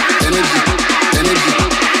 energy, energy,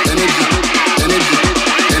 energy,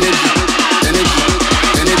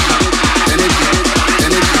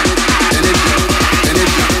 energy, energy,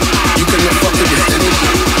 energy. You cannot fuck with this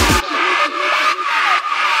energy.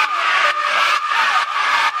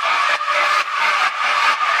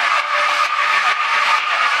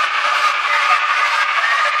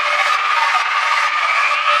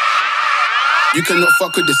 You cannot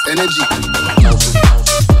fuck with this energy.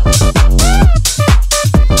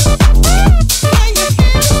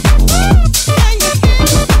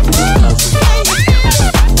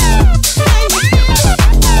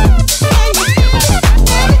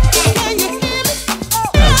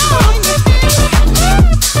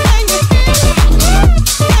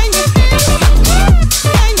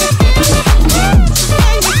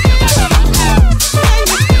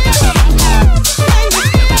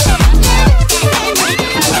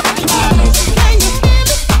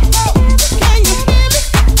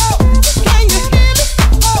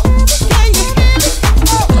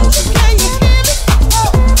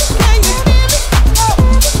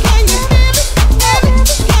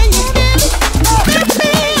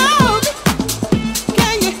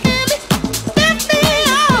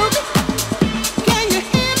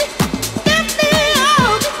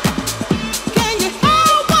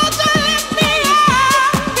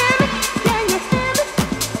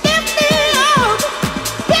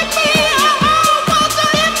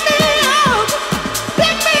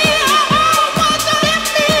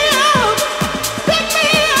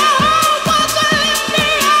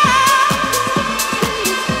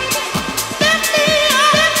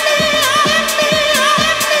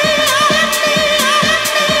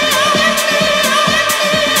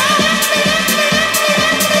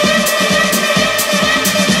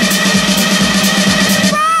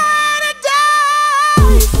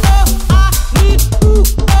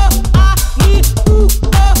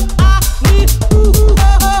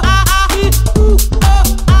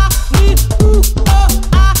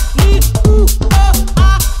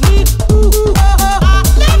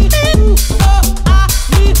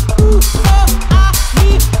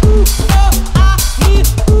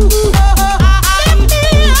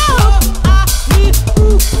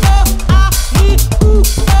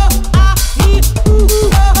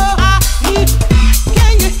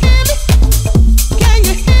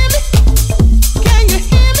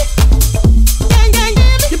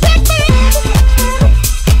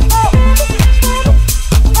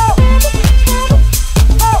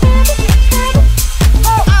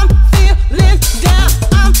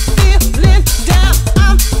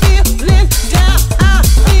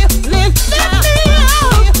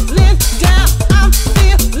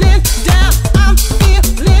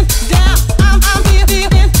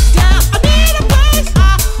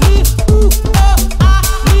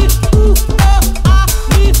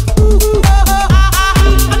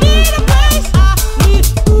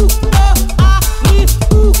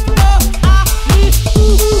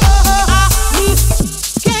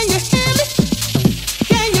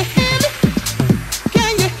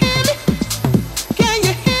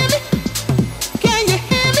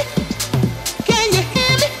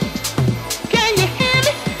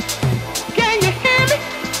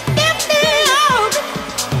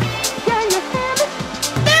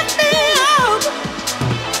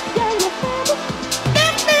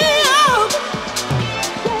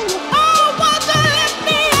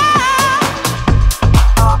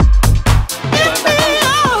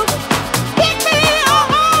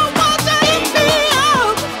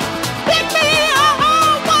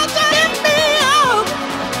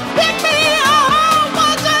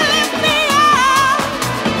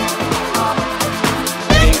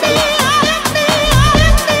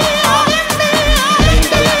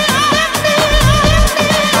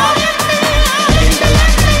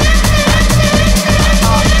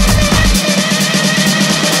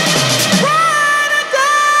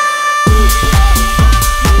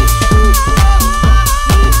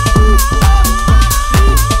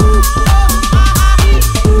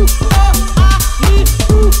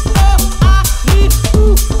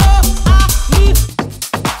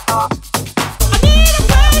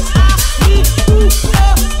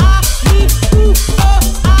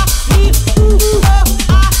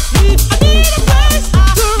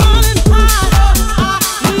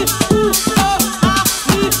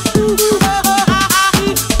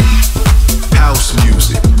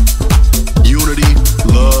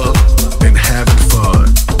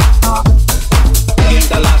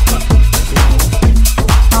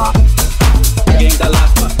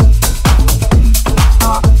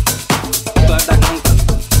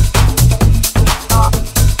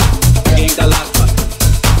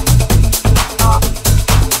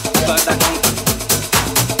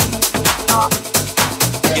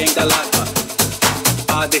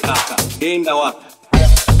 adikaka indawa.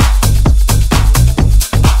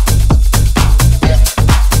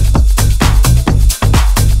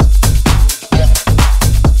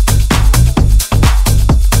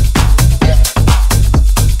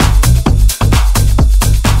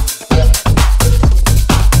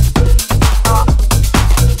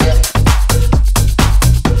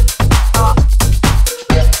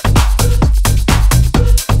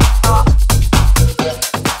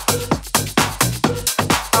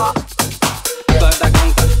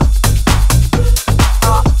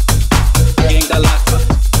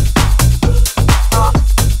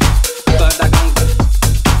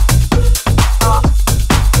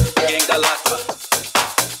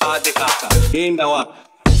 Indawa.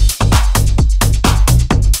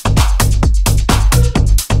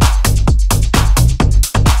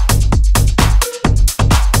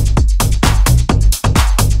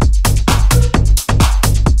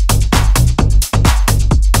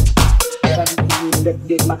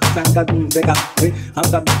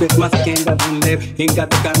 Angkat bebek masukin dalam lab hingga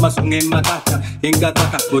tekan masukin matata hingga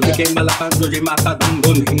takak bodikin malakan duri mata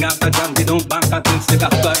dumbun hingga tajam di dong bangkatin segak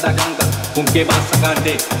pedagangga ungke basa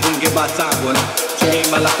kade ungke basa gona sungai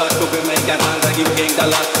malakat kobe mega tanda geng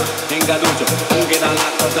dalata hingga dojo ungke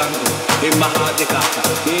dalata dangu imah adikaka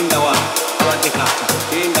indawa adikaka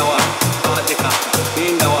indawa adikaka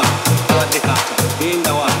indawa adikaka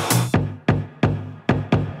indawa.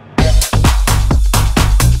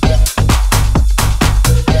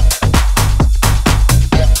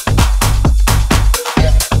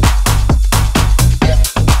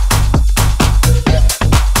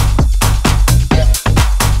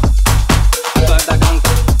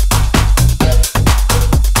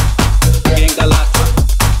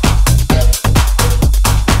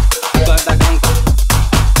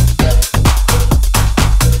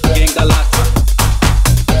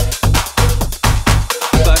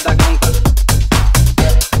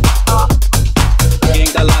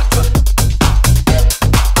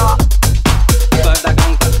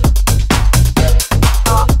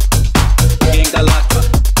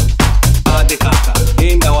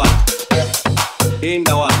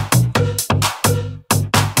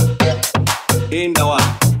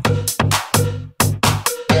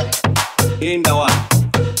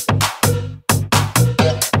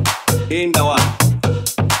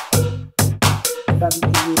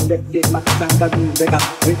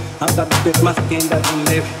 Angkat bebek masukin dalam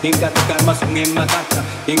lab hingga tekan masukin matata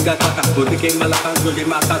hingga takak bodikin malakan duri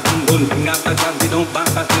mata dumbun hingga tajam di dong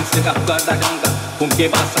bangkatin segak pedagangga ungke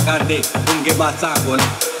basa kade ungke basa gona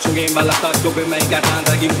sungai malakat kobe mega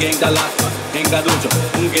tanda geng dalata hingga dojo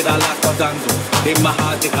ungke dalata dangu imah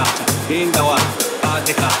adikaka indawa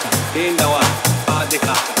adikaka indawa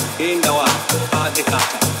adikaka indawa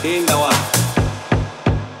adikaka indawa.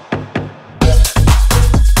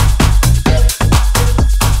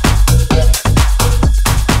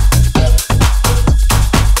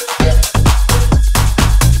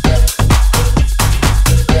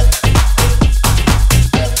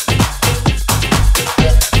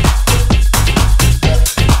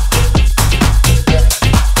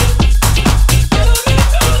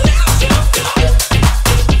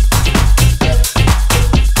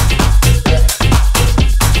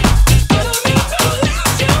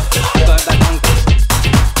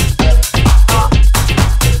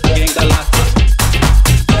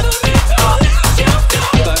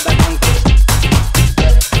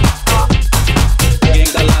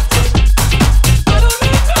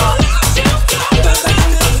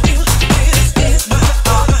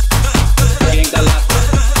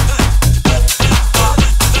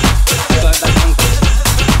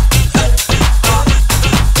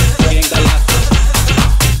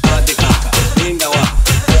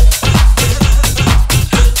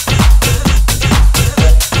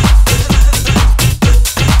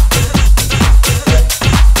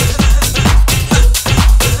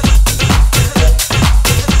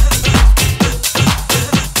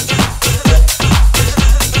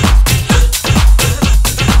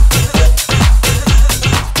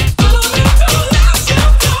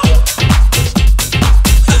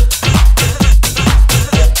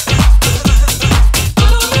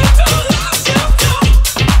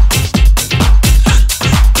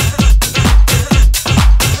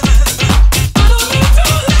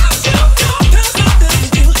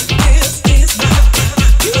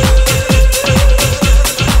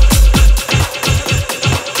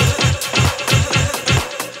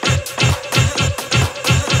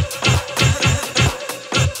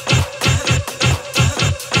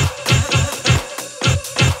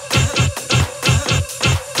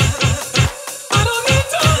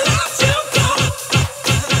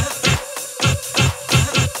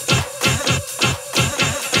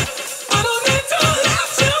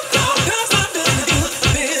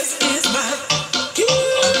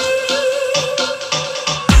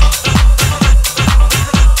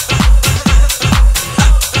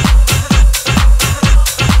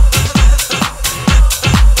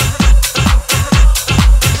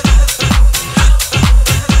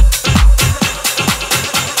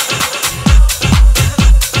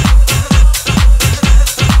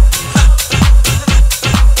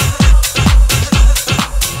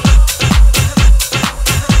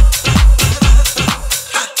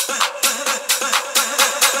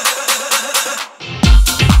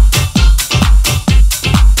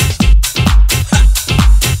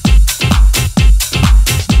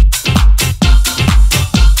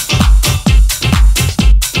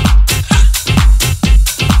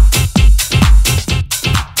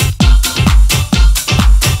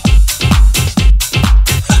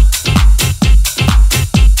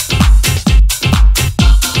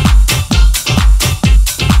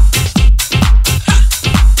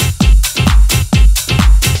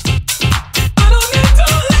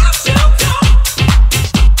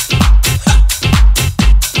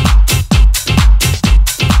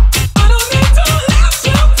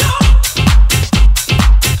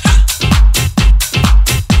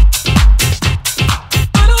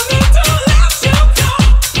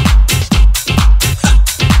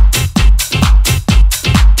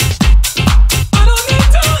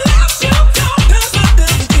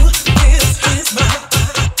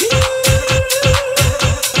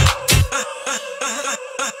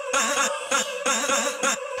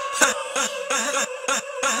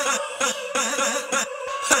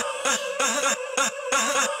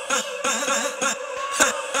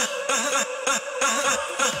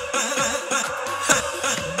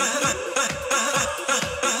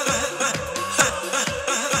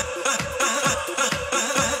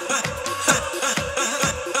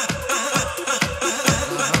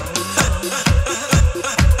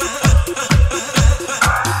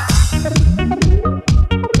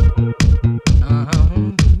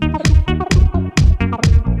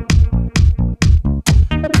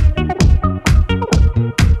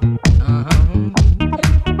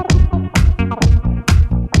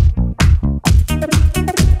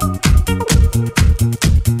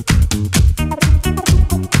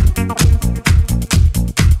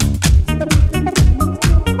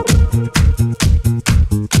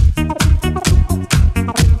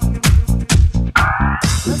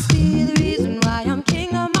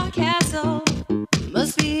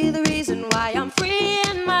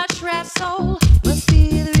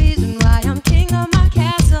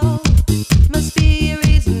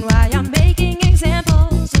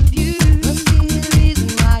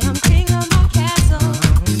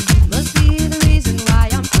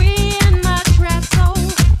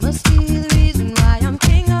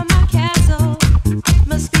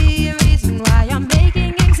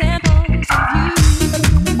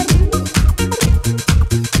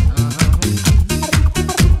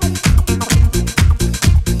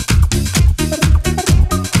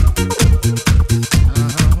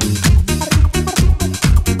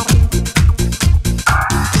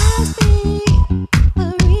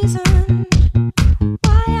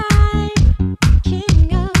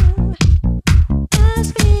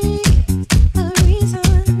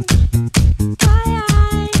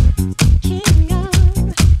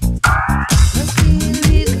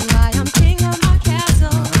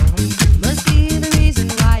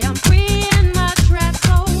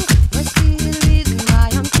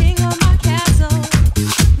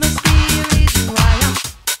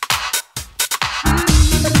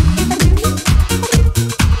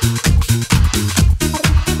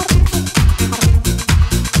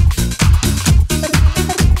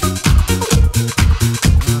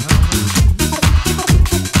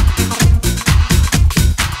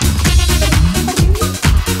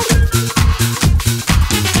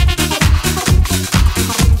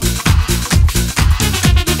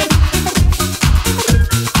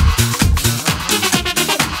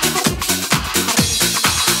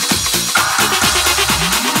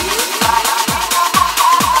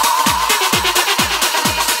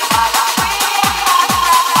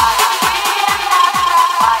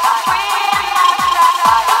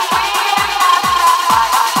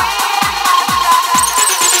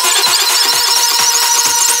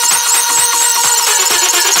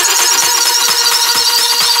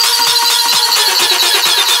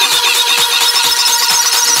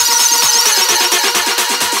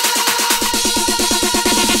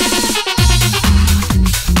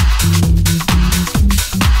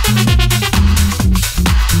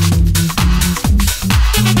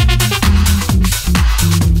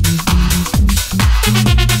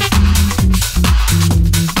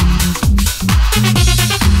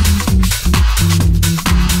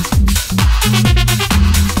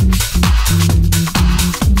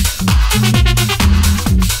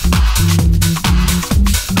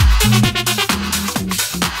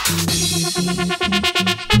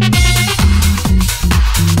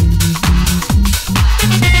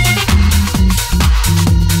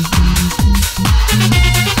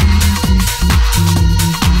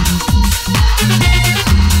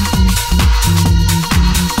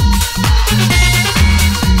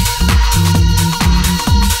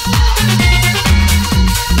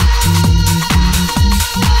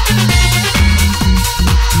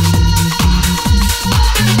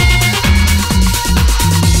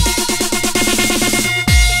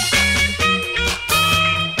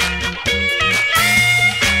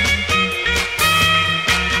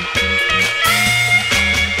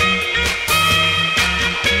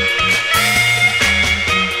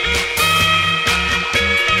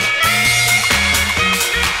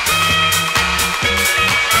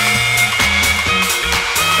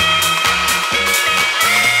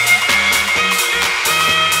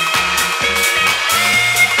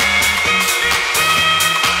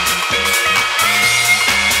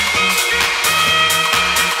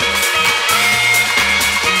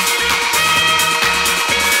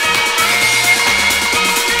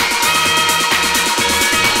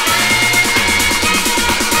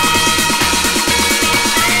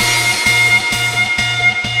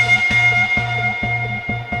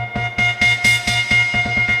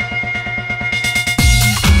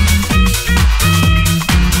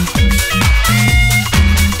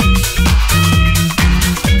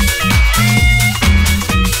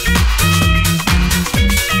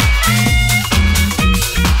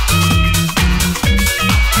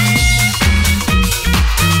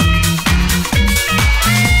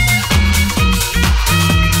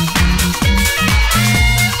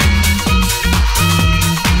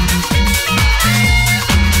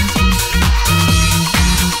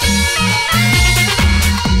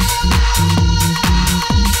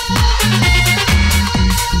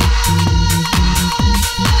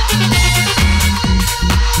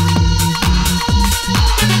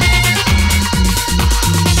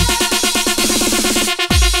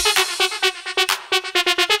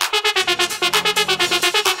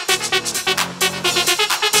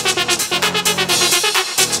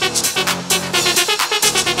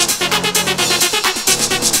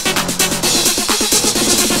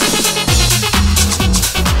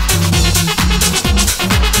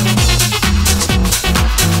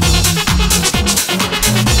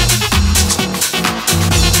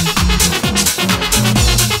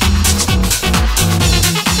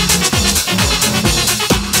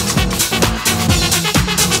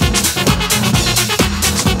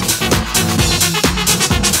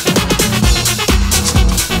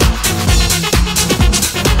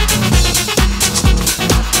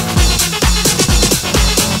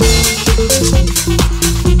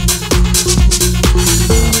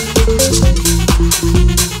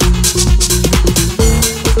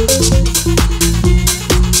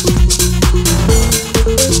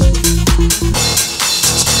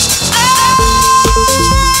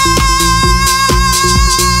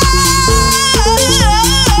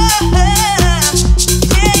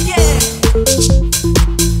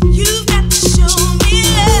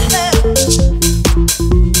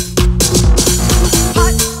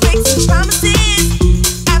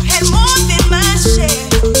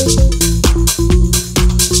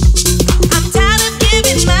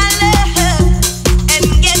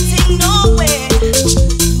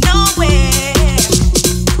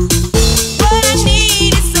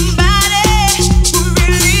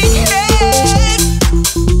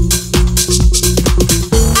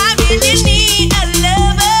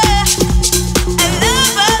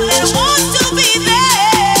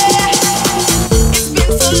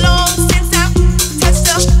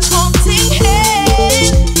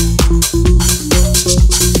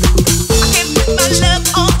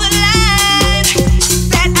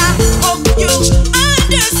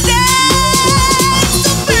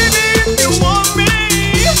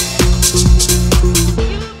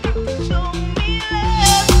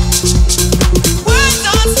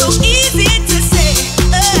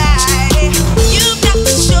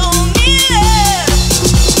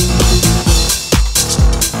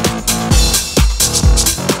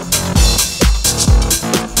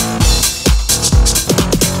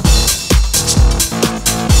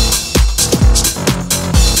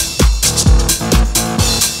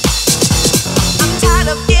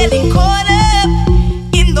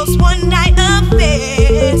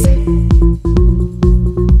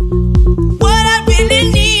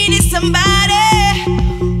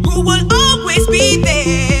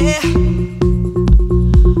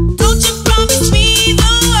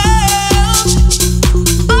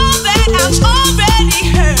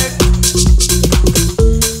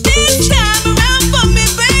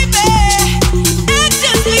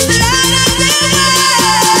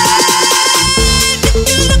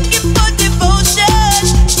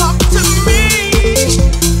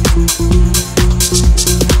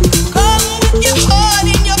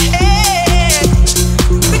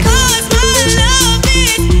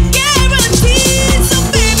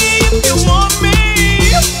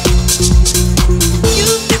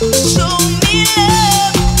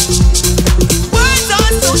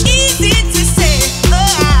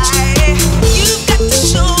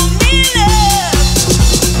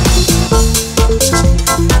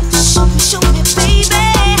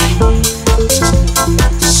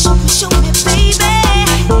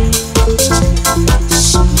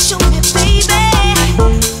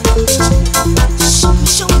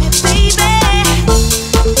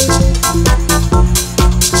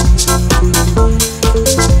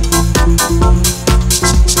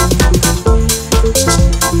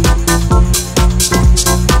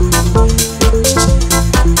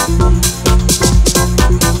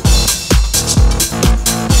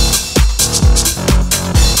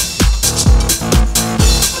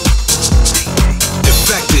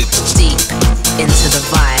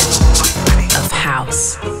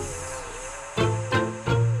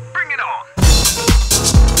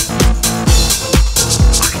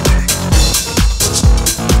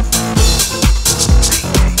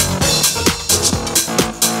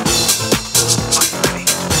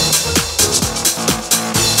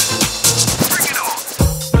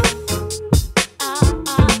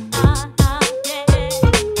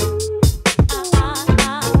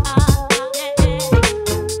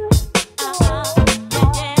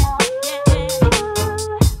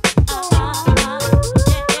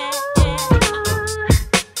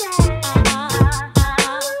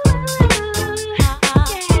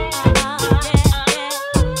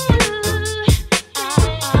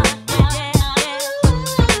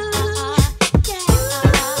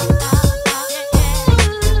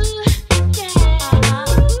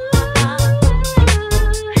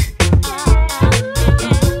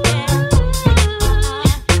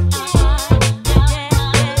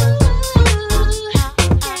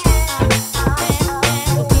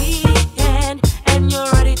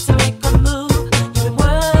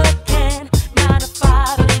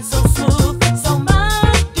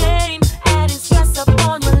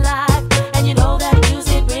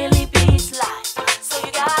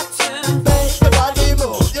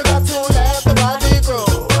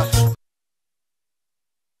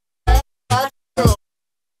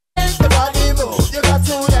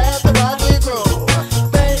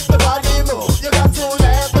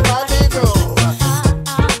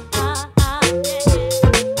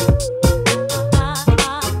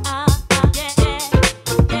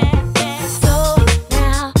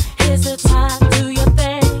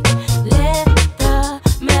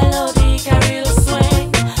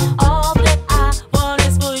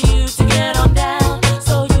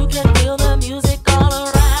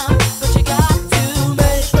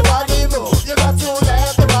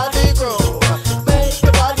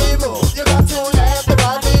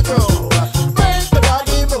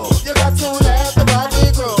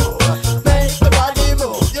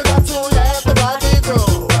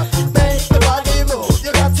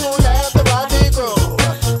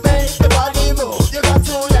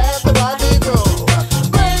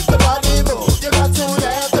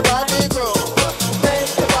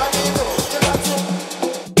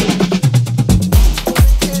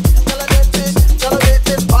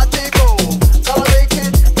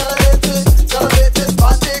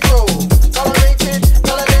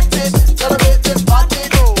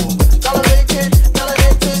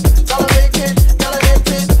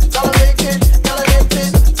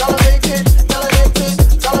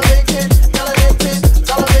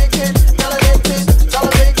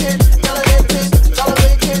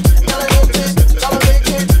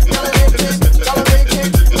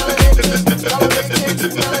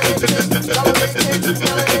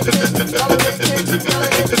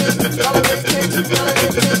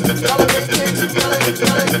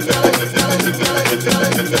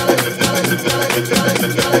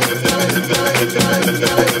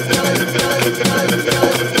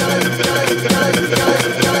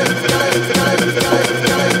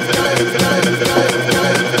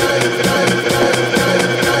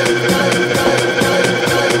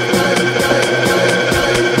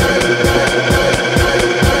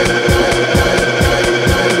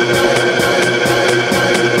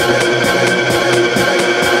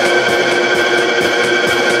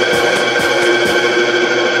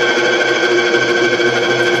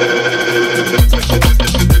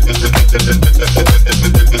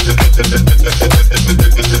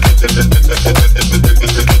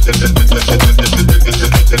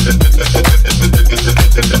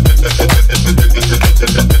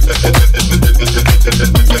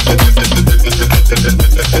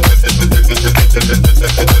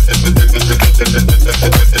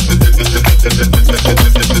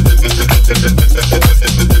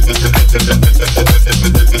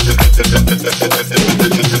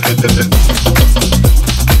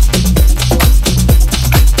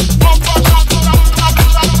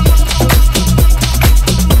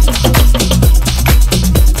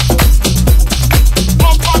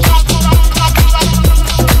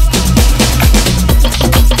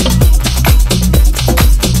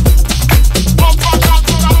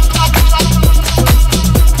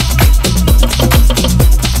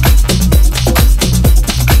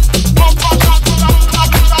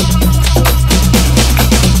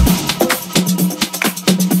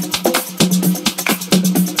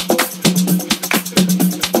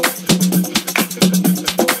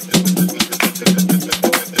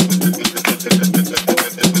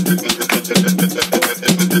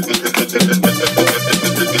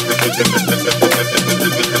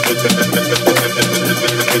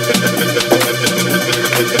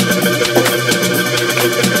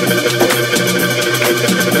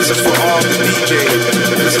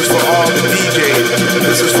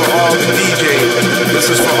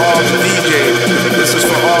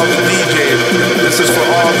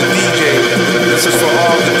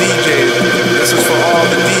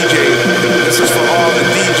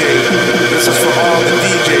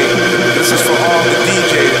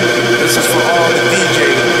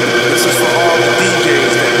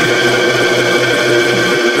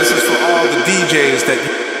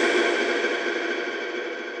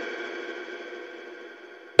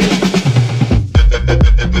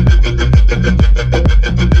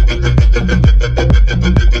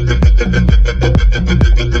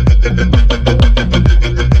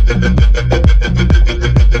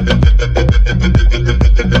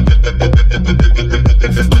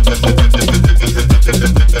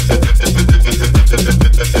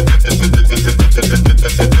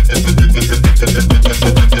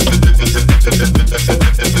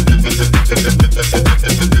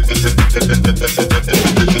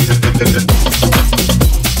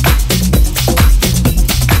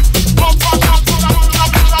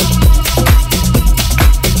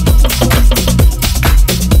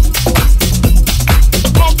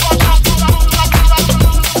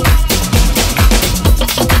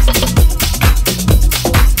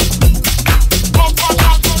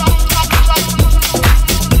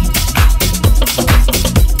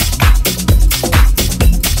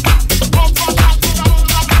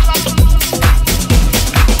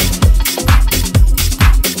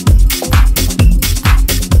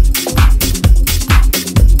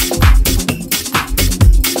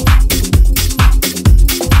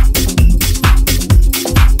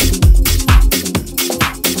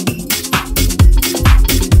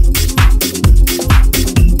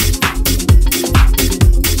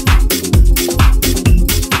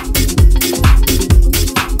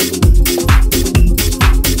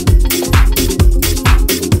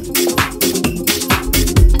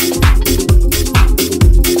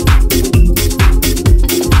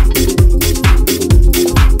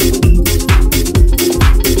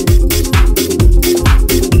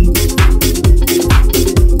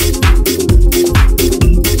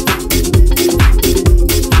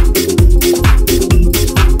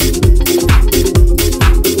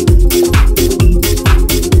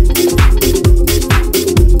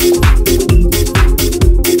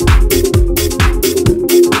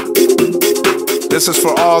 This is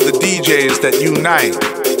for all the DJs that unite.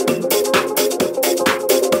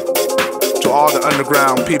 To all the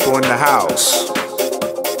underground people in the house.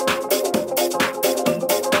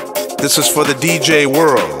 This is for the DJ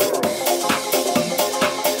world.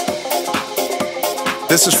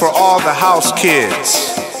 This is for all the house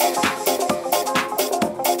kids.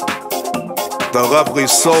 the lovely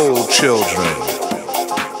soul children,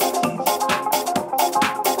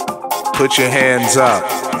 put your hands up.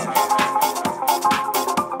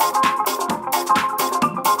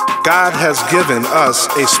 God has given us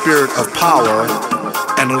a spirit of power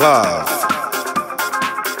and love.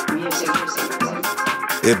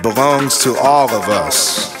 It belongs to all of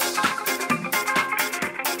us.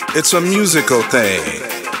 It's a musical thing.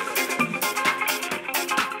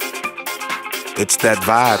 It's that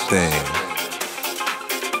vibe thing.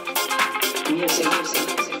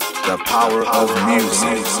 The power of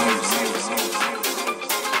music.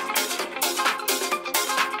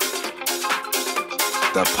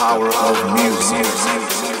 The power of music.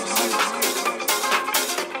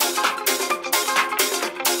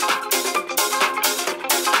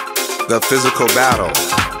 The physical battle.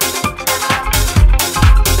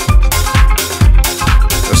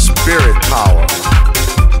 The spirit power.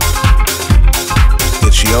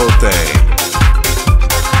 It's your thing.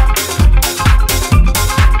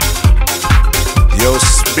 Your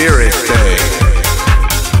spirit thing.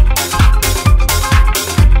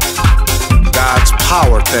 God's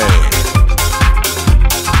power thing.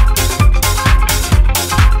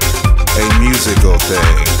 A musical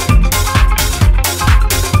thing.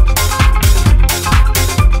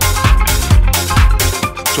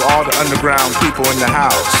 To all the underground people in the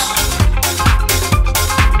house,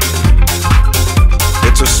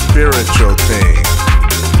 it's a spiritual thing.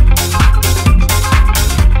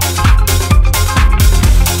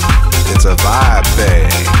 It's a vibe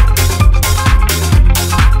thing.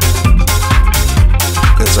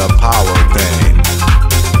 It's a power thing.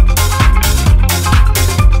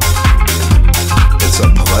 It's a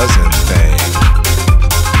pleasant thing.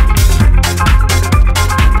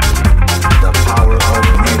 The power of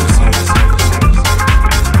music.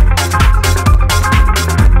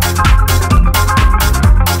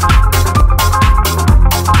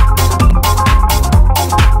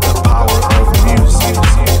 The power of music.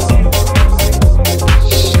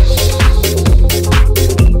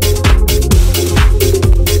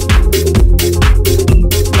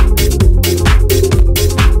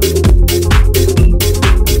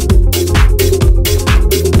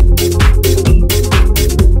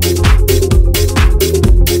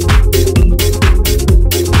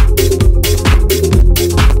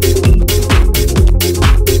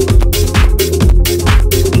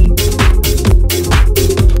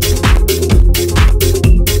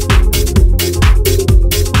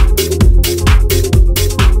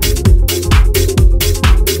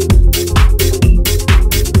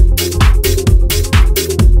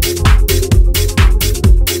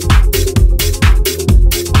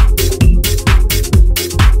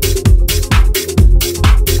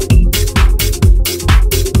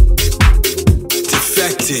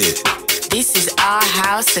 This is our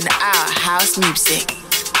house and our house music.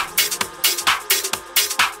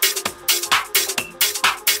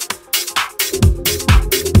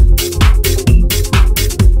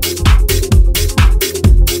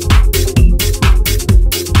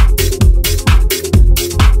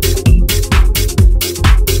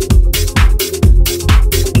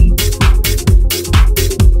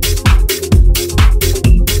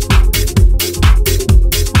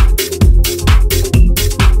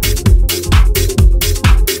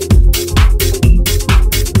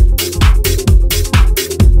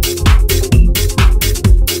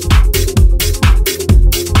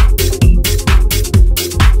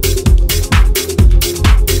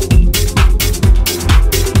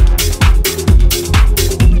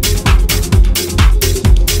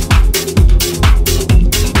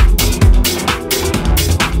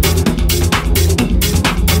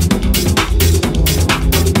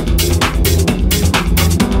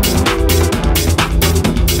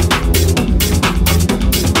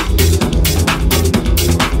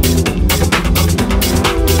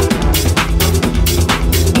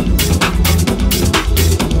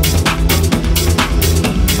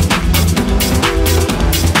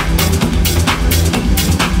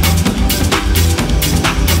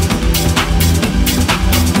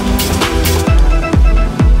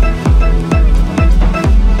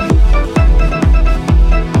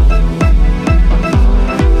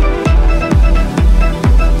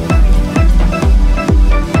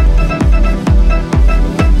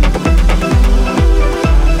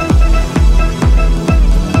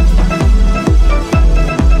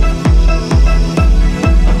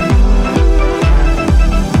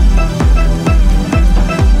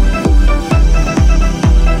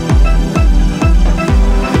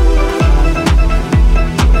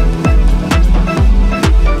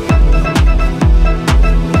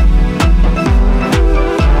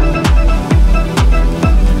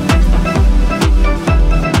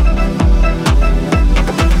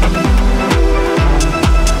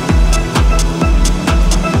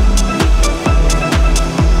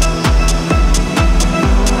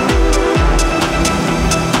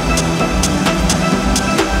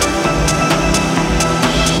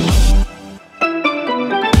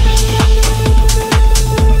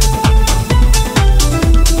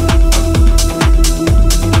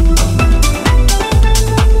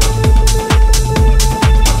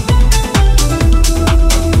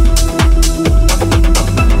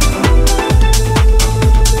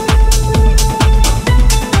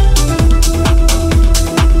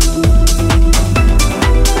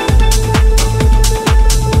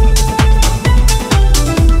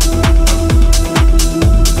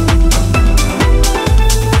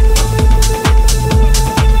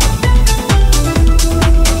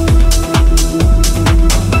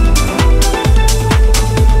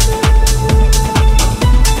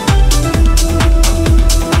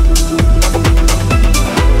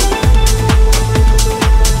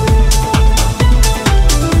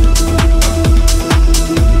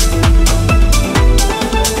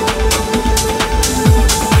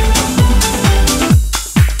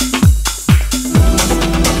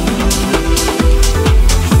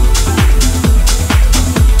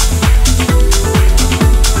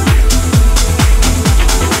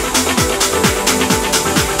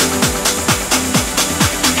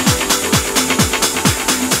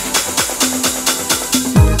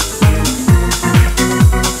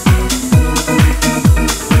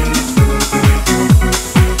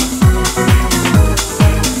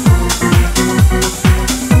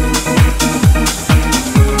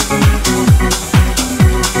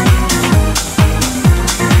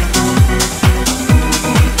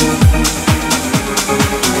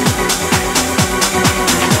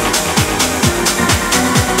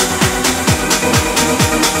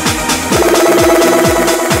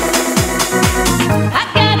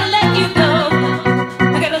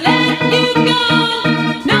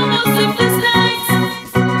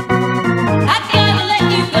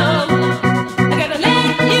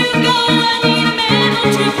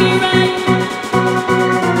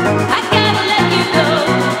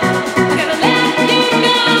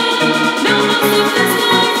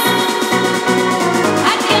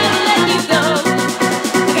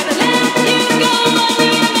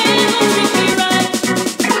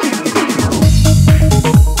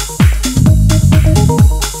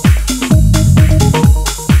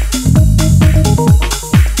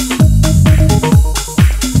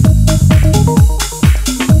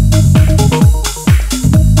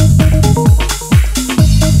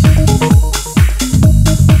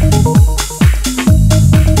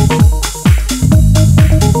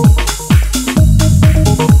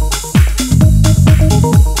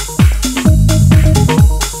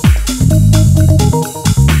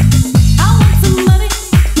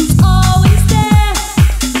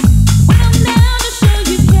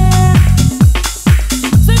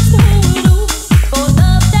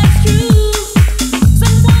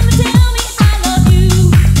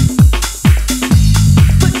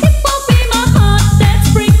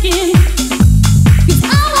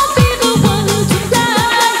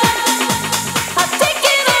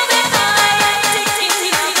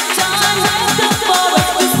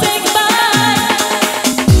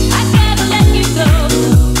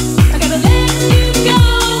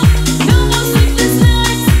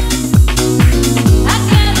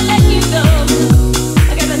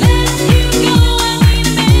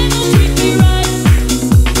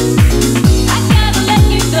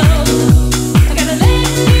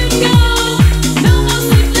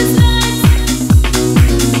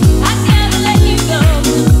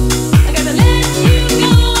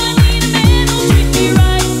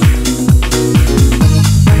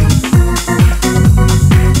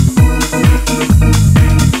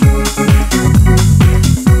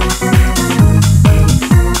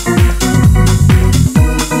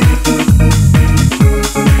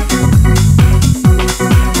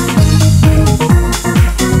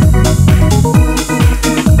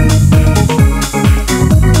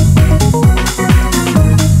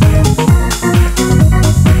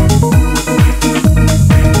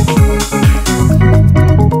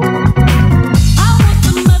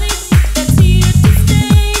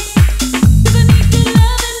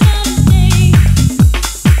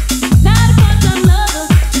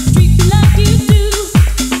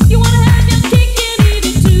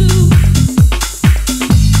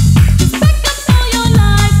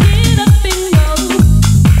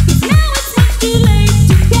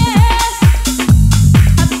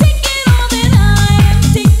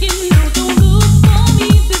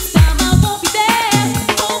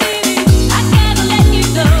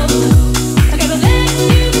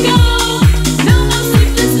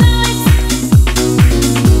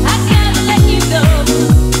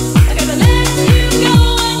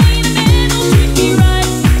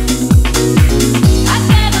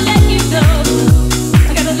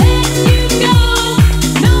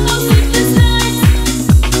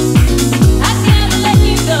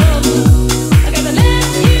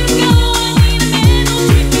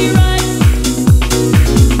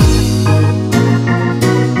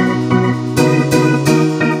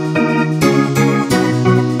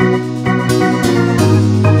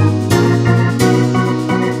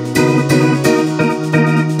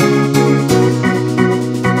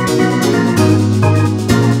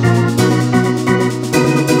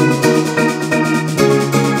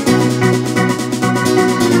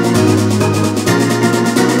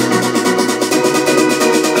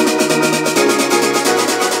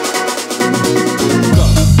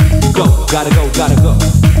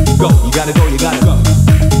 you gotta go, you gotta go.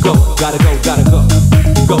 Go, gotta go, gotta go.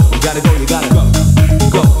 Go, you gotta go, you gotta go.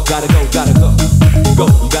 Go, gotta go, gotta go. Go,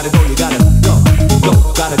 you gotta go, you gotta go. Go,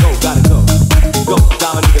 gotta go, gotta go. Go,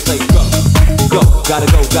 Dominica say go. Go, gotta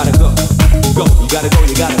go, gotta go. Go, you gotta go,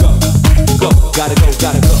 you gotta go. Go, gotta go,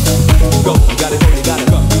 gotta go. Go, you gotta go, you gotta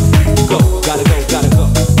go. Go, gotta go, gotta go.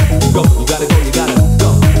 Go, you gotta go, you gotta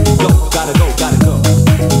go. Go, gotta go, gotta go.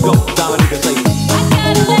 Go, Dominica say I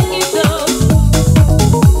gotta let you go.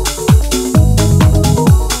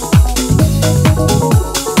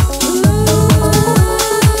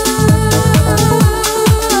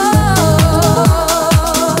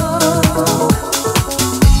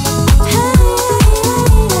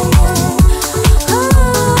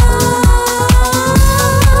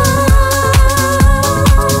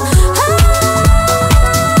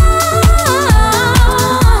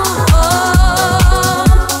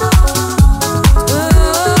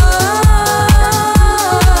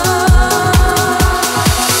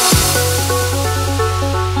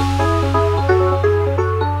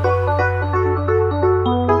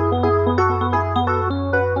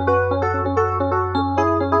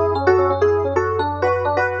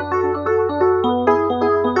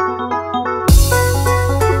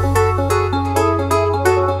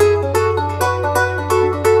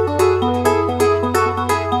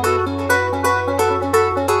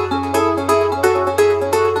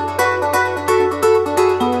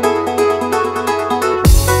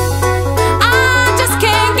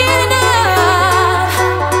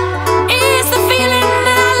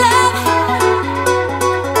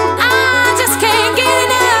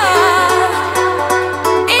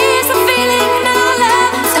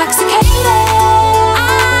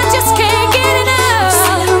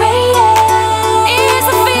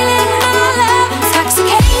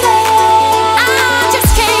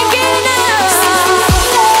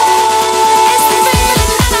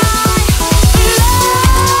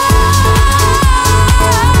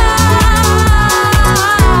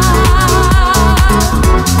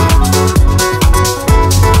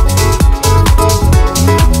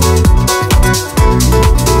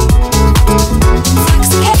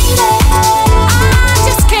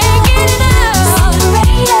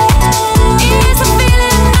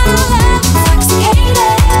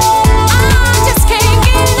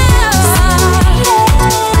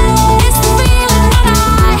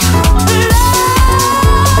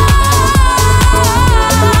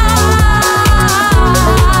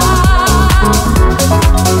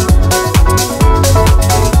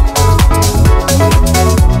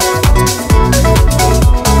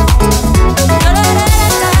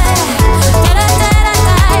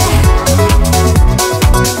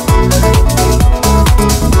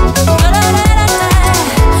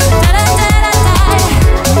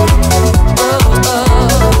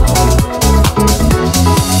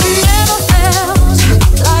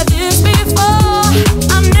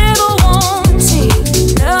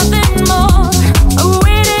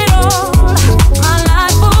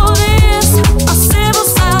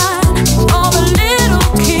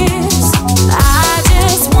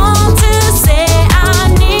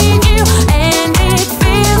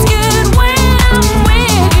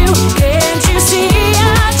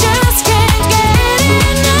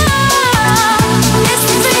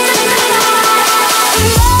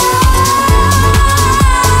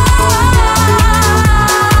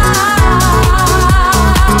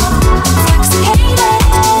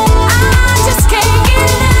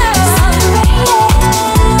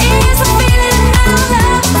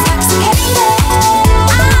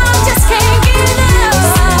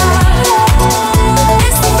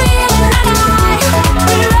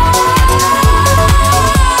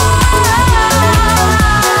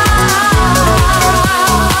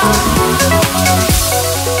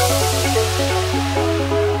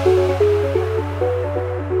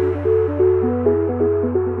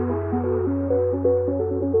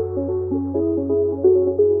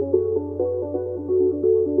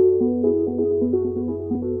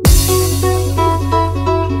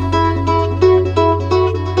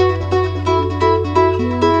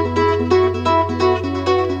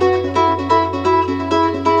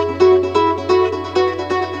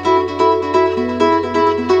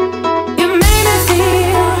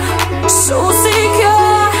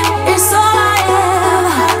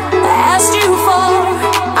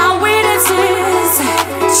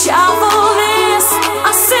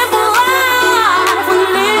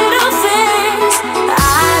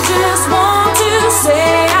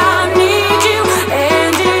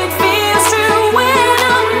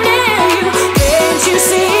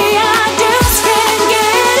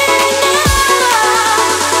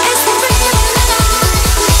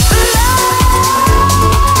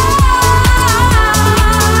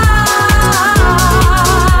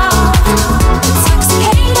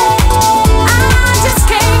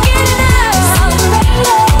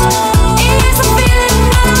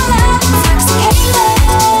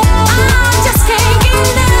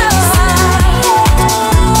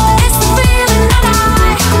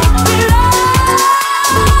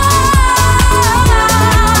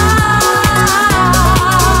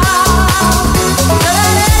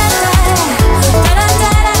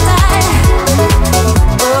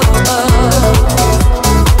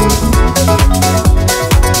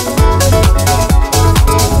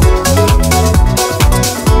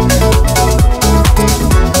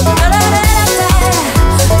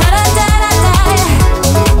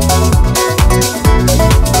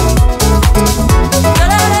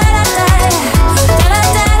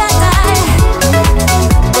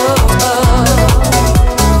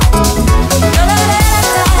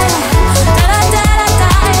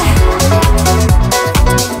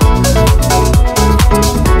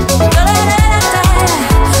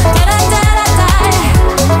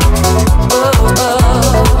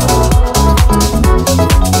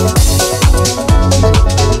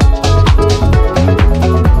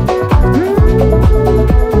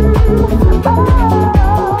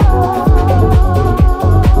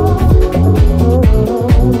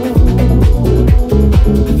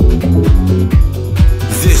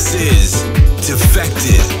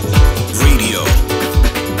 Defected Radio.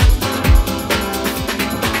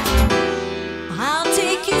 I'll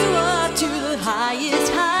take you up to the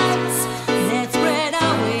highest heights. Let's spread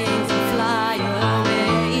our wings and fly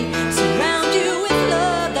away. Surround you with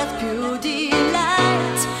love that's pure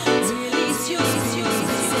delight. Release your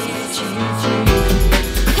spirit, set you free.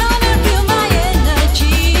 Come and feel my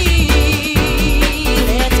energy.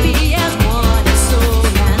 Let's be as one in soul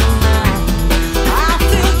and mind. I'll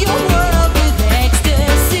fill your world with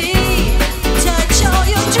ecstasy.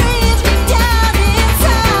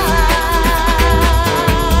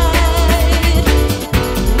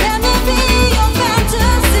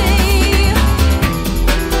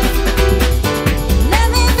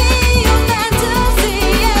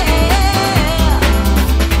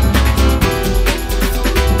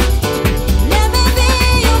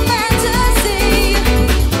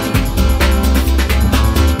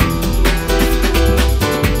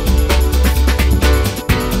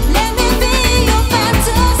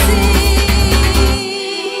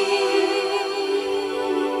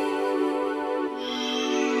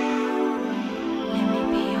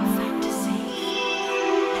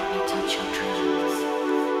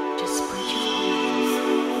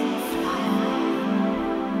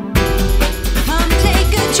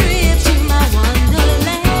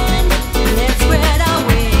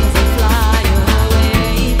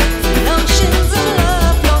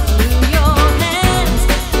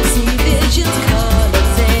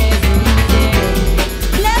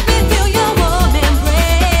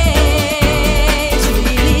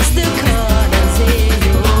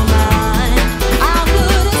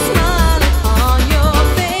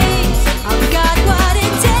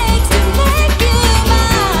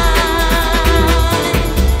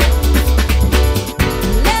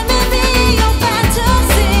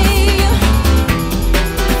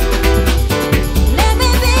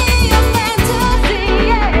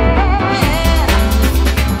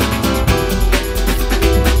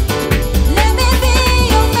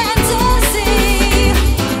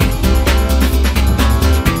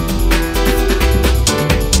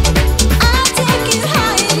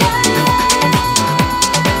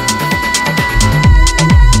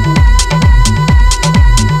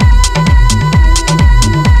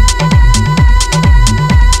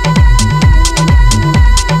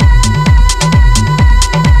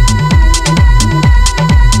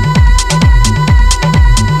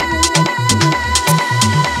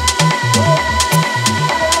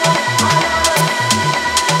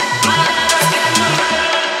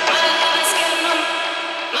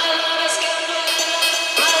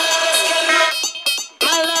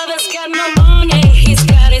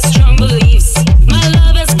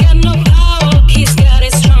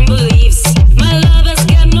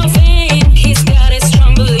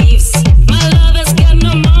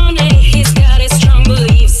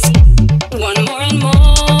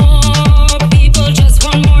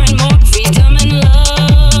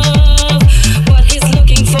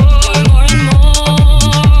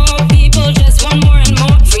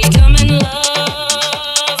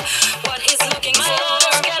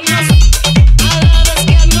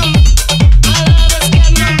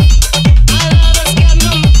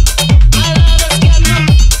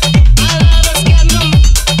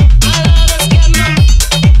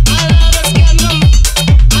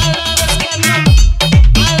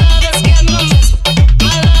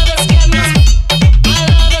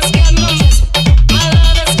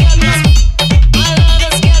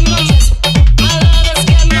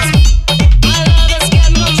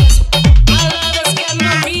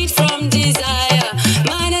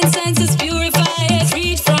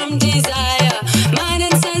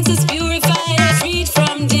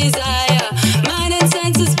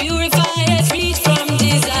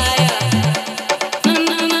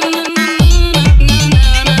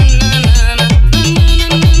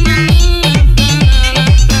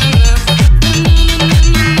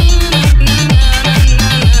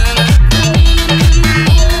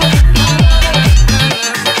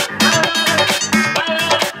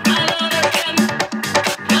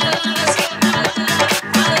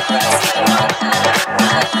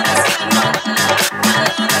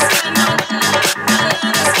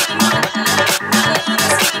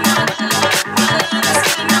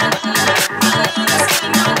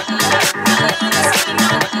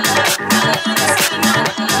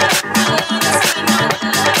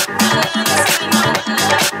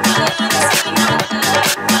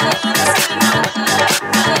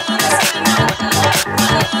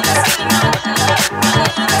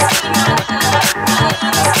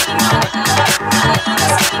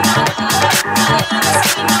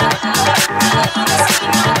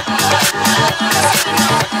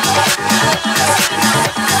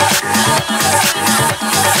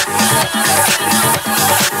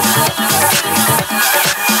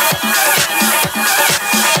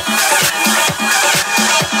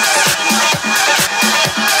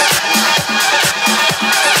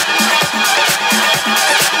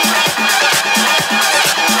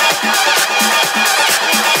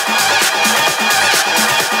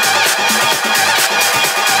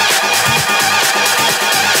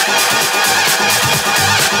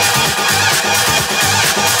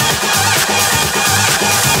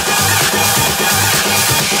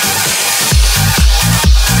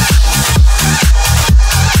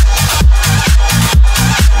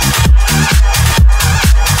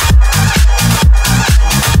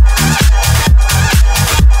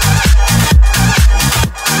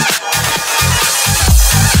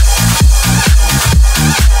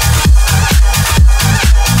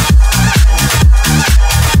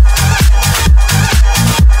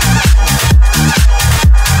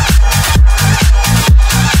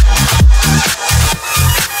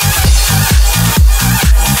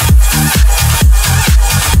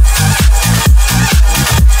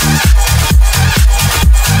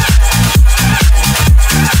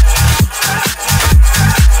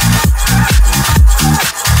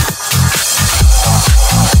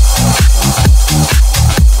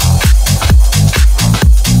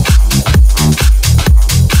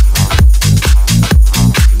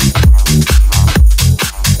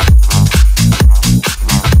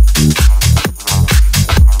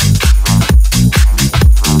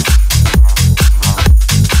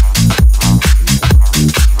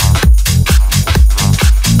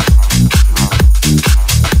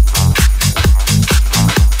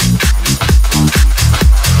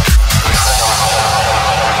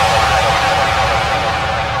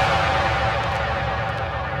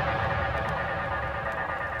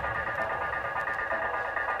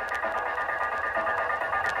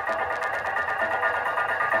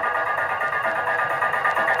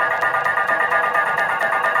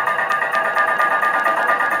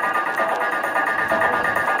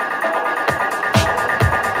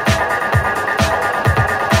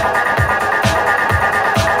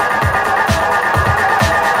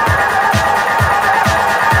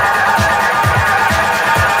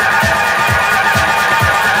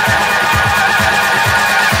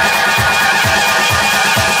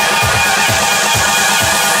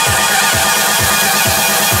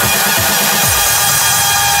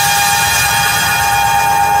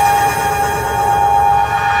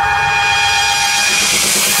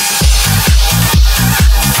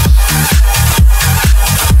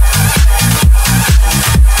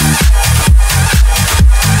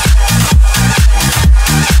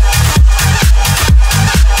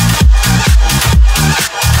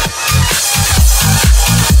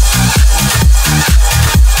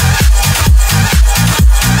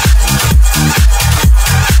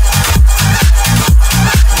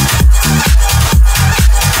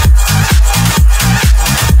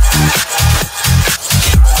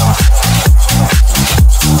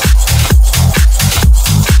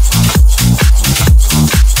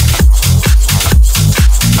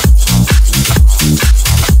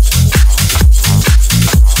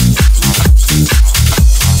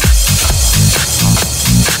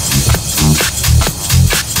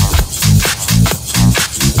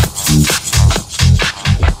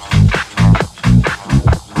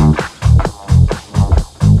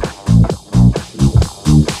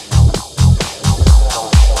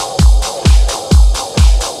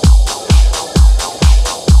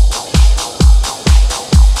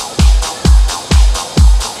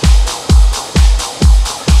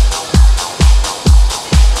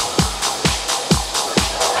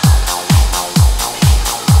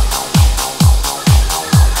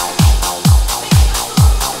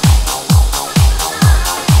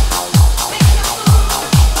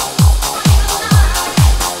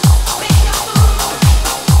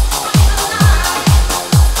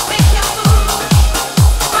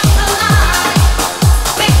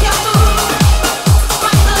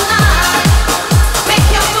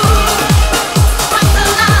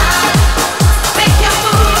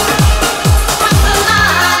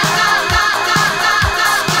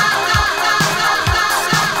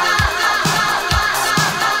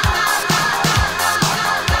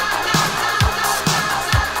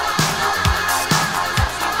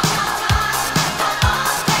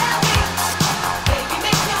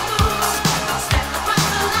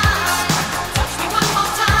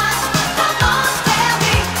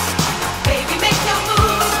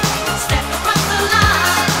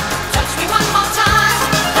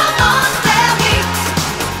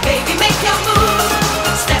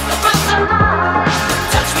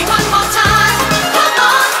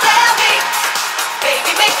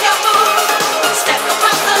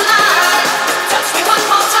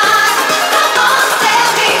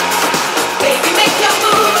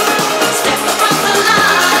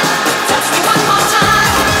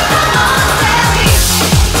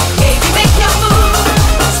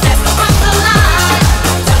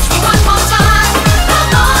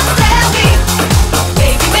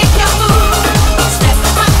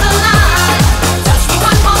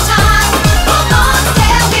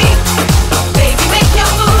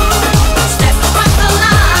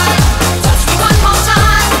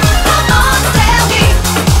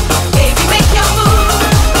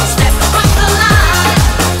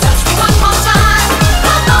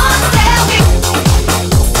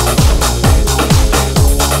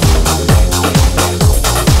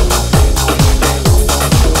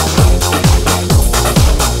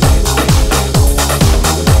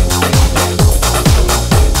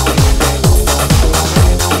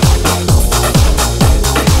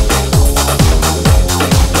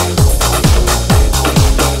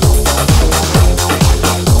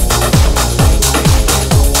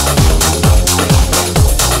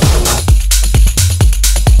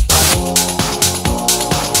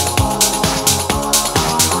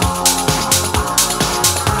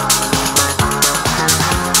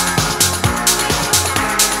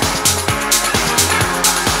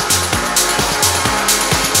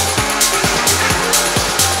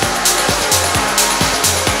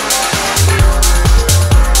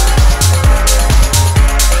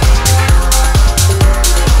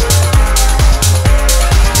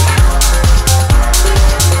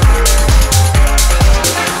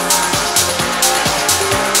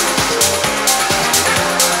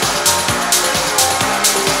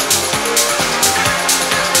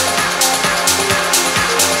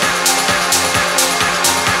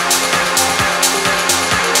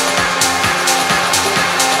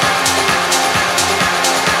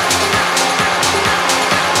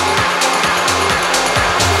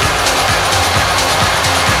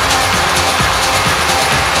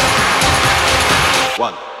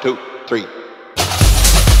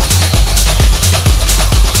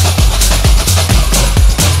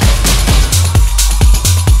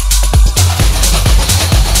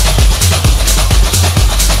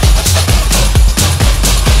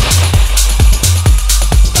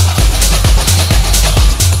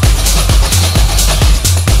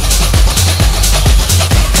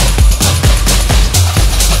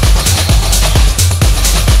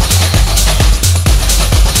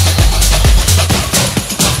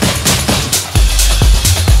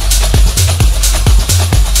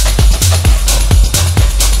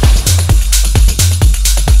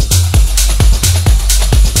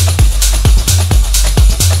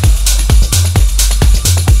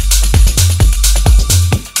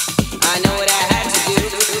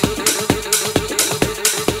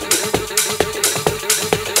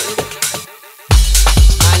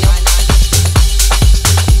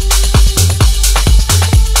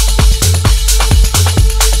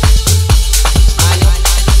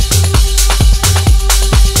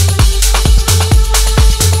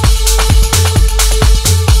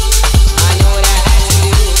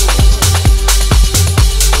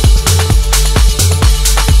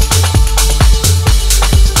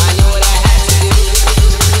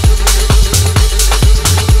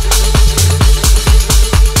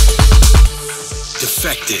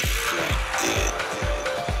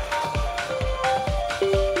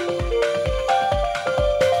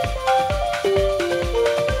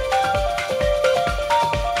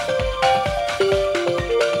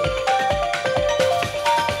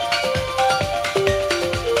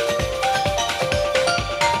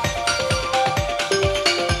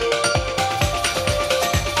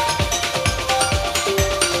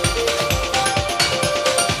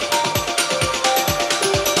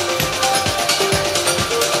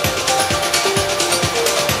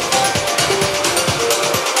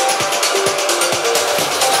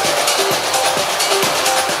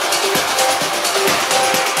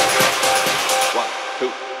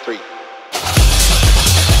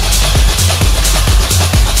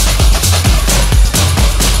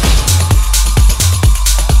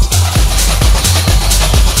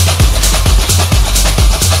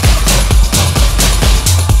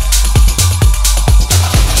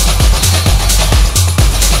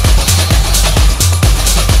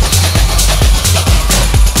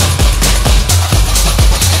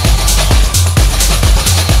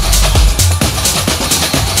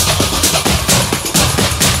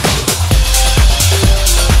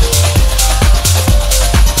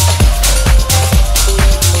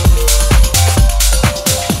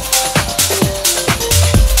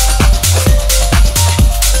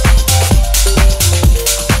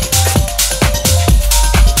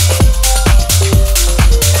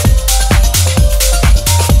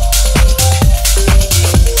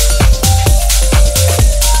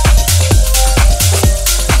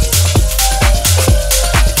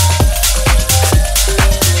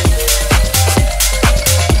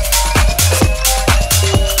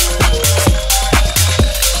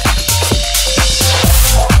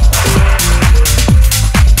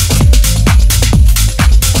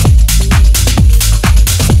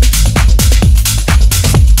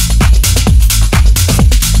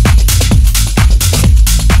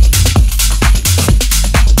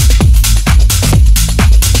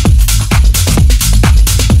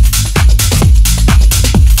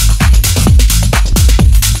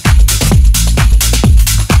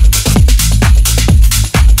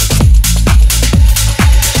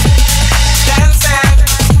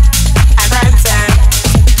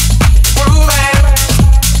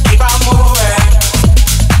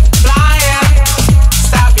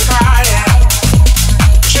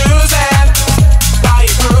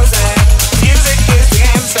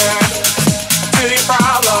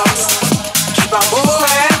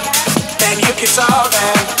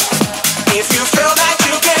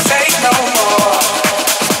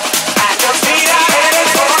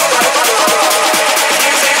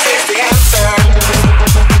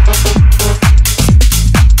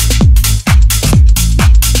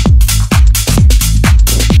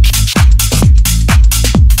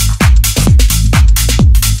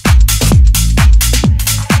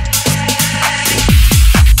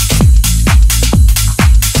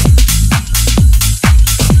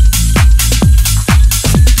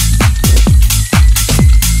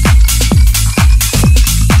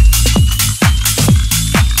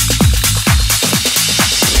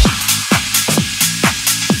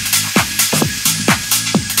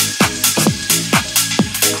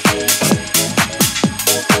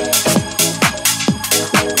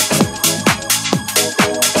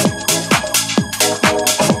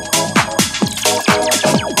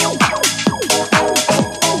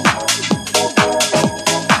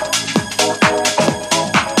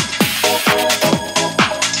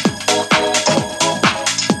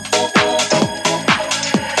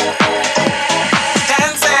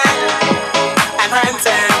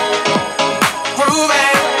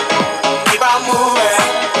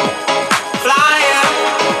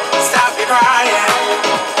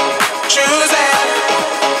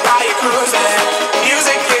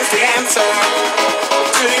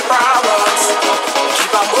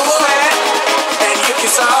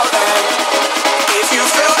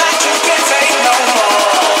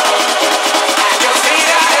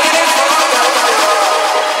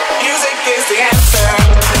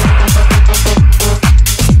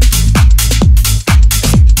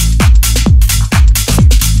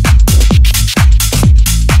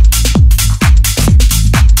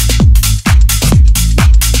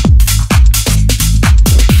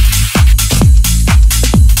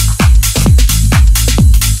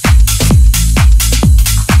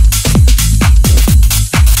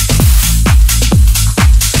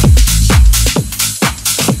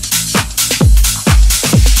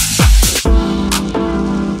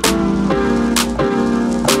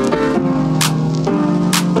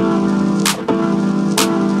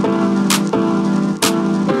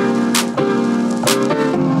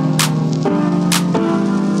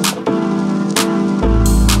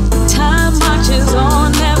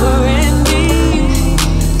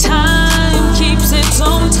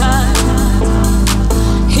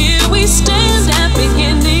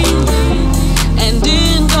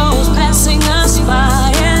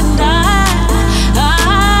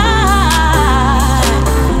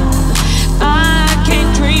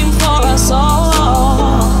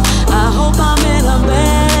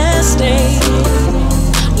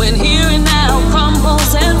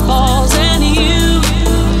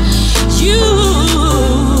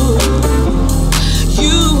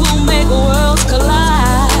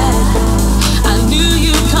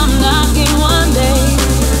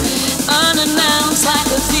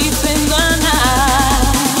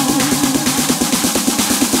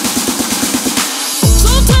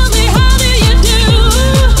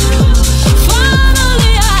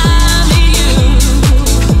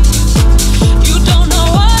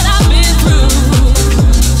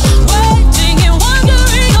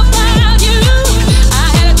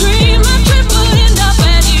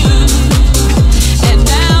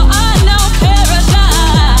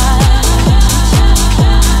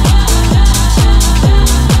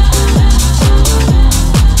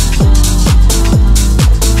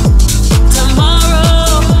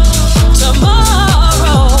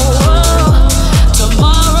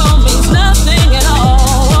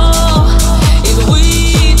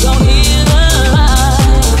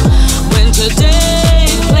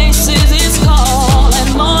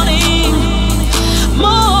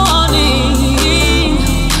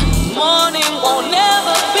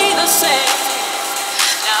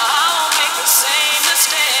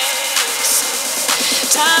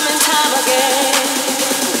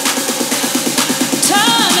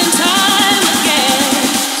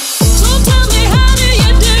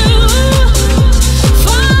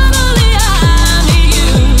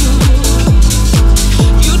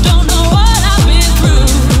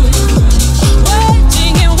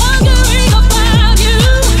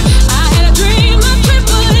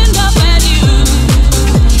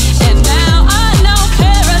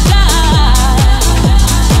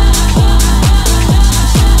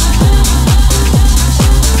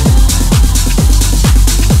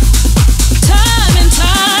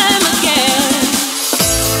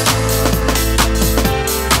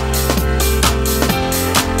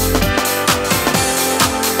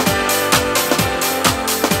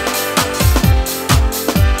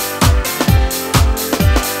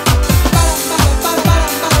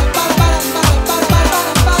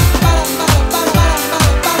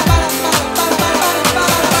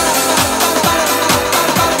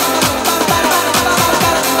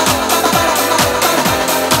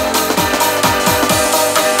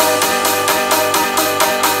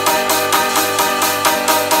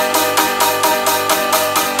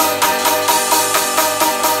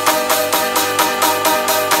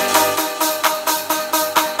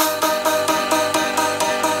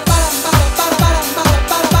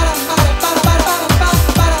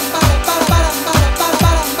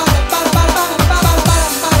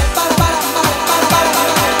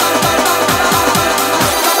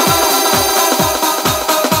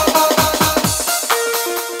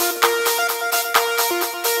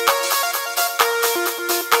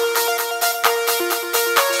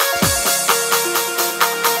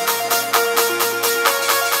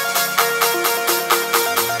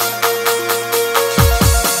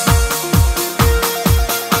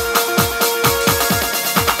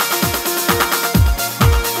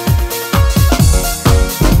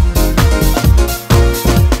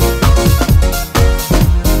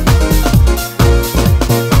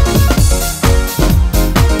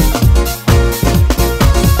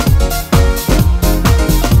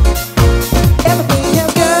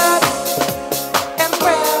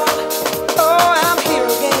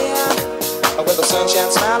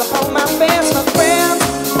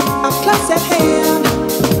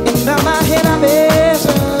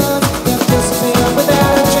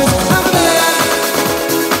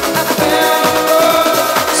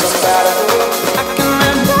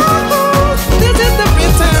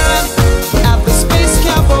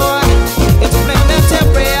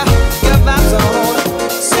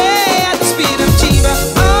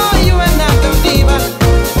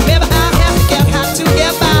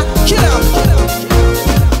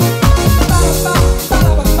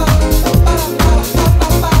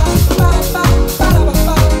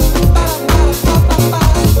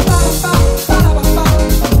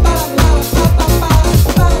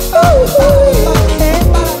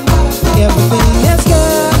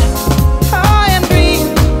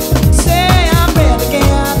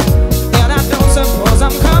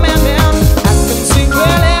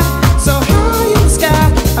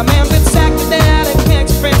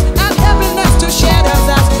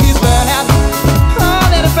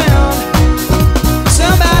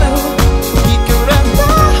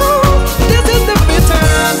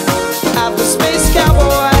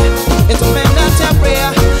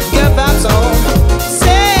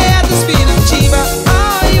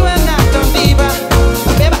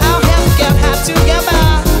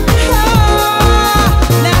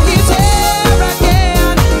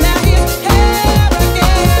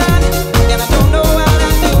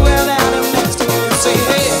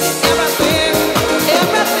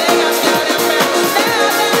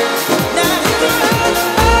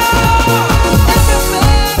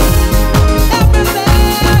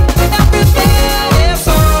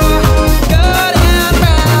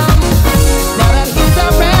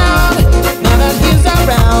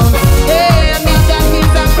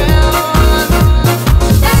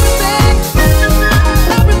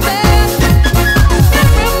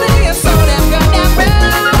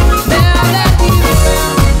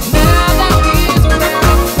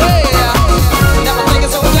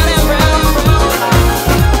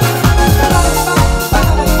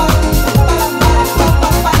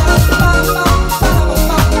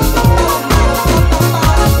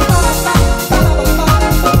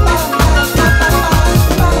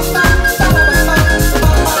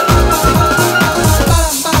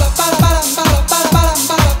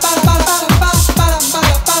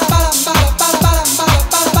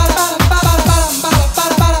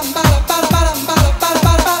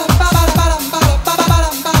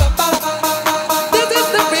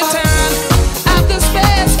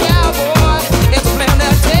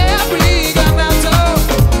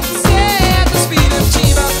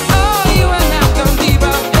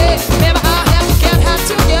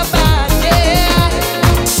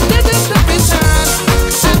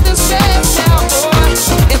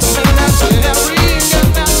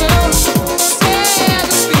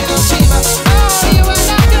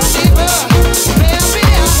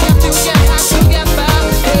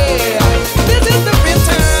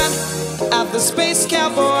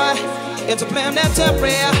 It's a plan that's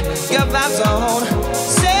temporary, your vibes on.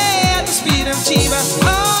 Say at the speed of Chiba,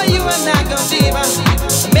 oh, you are not gonna diva.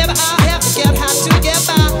 Maybe I'll have to get hot to get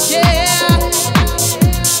by, yeah.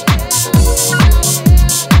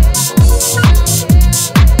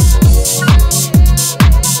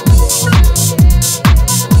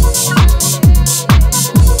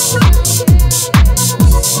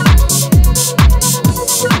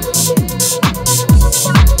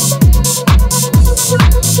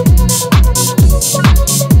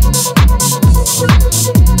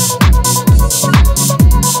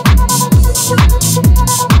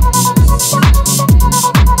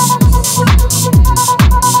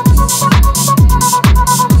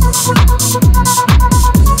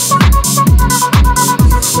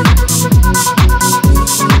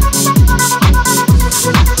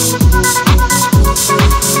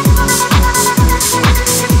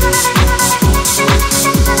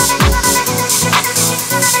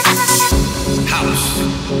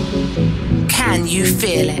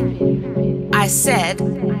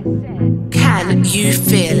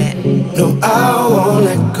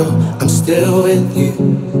 I'm still with you.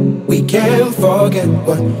 We can't forget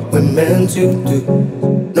what we're meant to do.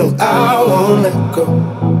 No, I won't let go.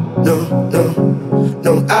 No, no,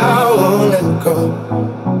 no, I won't let go.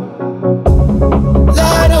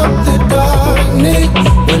 Light up the darkness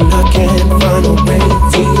when I can't find a way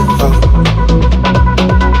to your heart.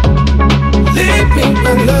 Lead me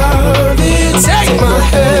when love is. Take my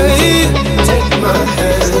hand, take my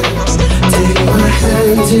hand. Take my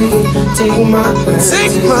hand, take my hand,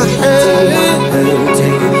 take my hand, take my hand,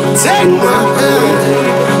 take my hand, take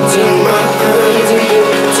my hand,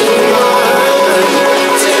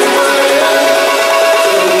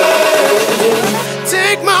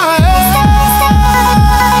 take my hand, take my hand, take my hand.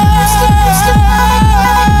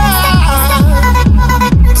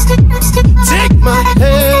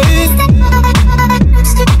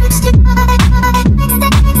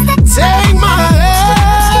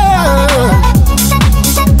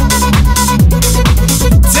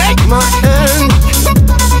 My hand.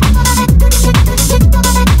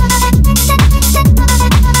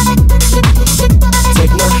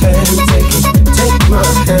 Take my hand, take my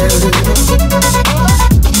hand.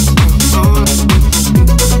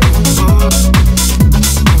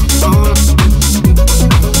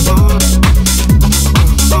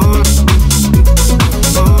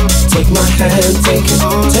 Take my hand, take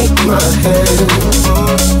my hand.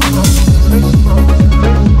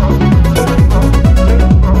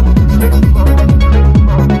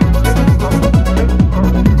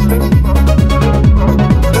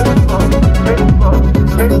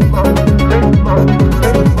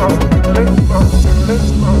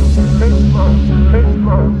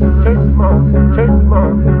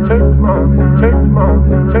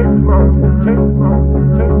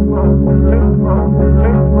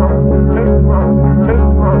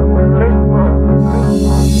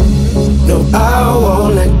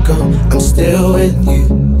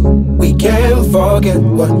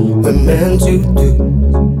 What we're meant to do.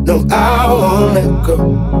 No, I won't let go.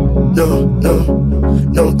 No, no,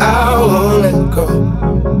 no, I won't let go.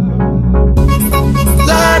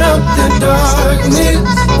 Light up the darkness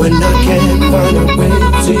when I can't find a way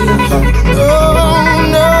to your heart. Oh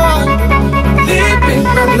no, leave me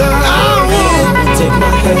alone. I will take my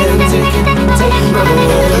hand, take my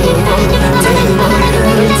hand, take my hand, take my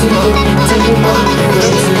hand, take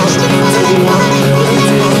my hand.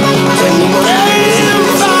 Take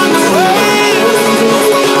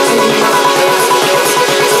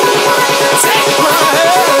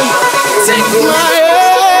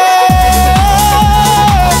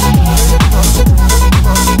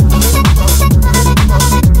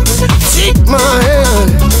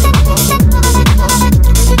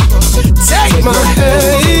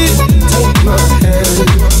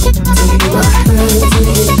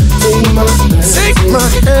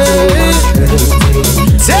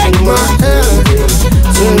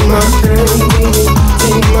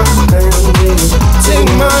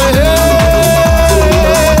my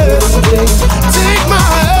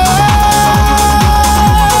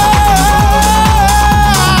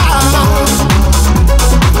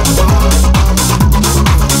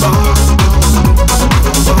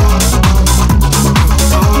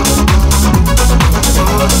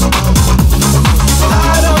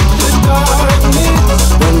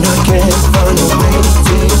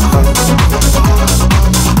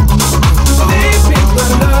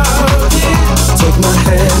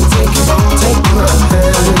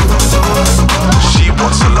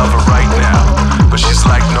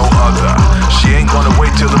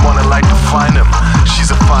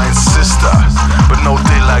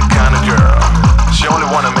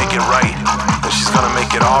make it right.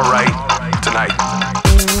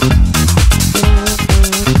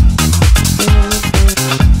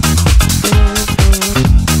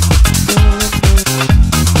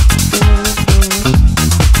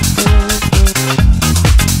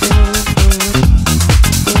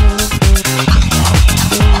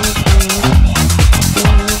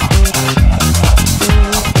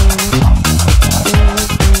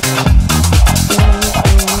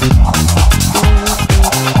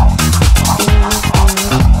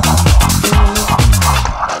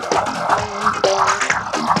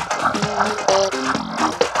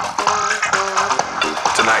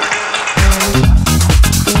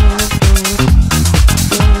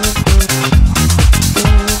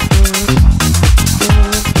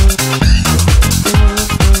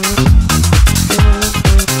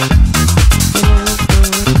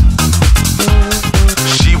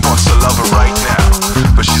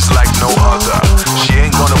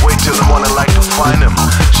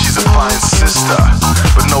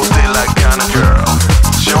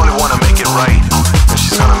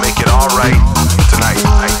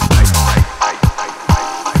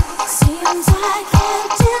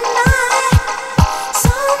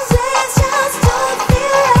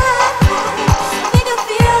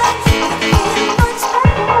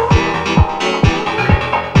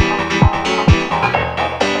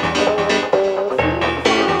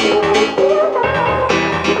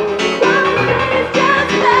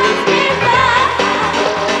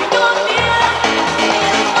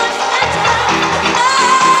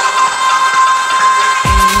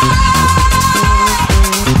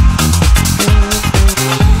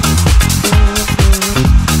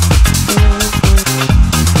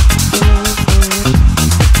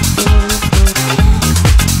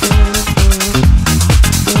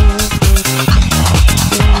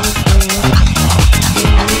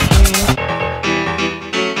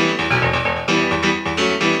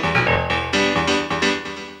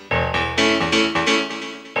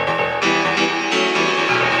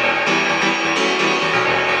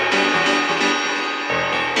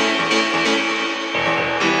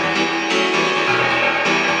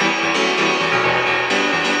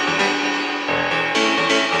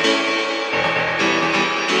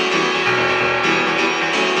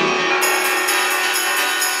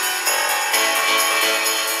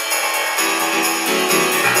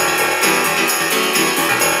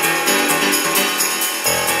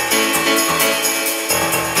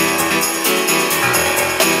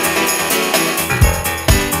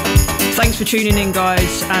 for tuning in,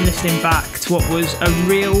 guys, and listening back to what was a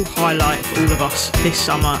real highlight for all of us this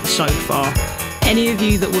summer so far. Any of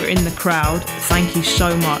you that were in the crowd, thank you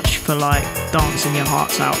so much for dancing your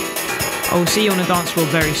hearts out. I will see you on the dance floor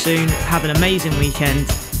very soon. Have an amazing weekend.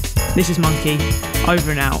 This is Monki, over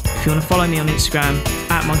and out. If you want to follow me on Instagram,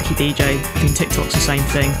 @MonkiDJ, I think TikTok's the same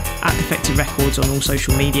thing, @Defected Records on all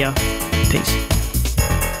social media. Peace.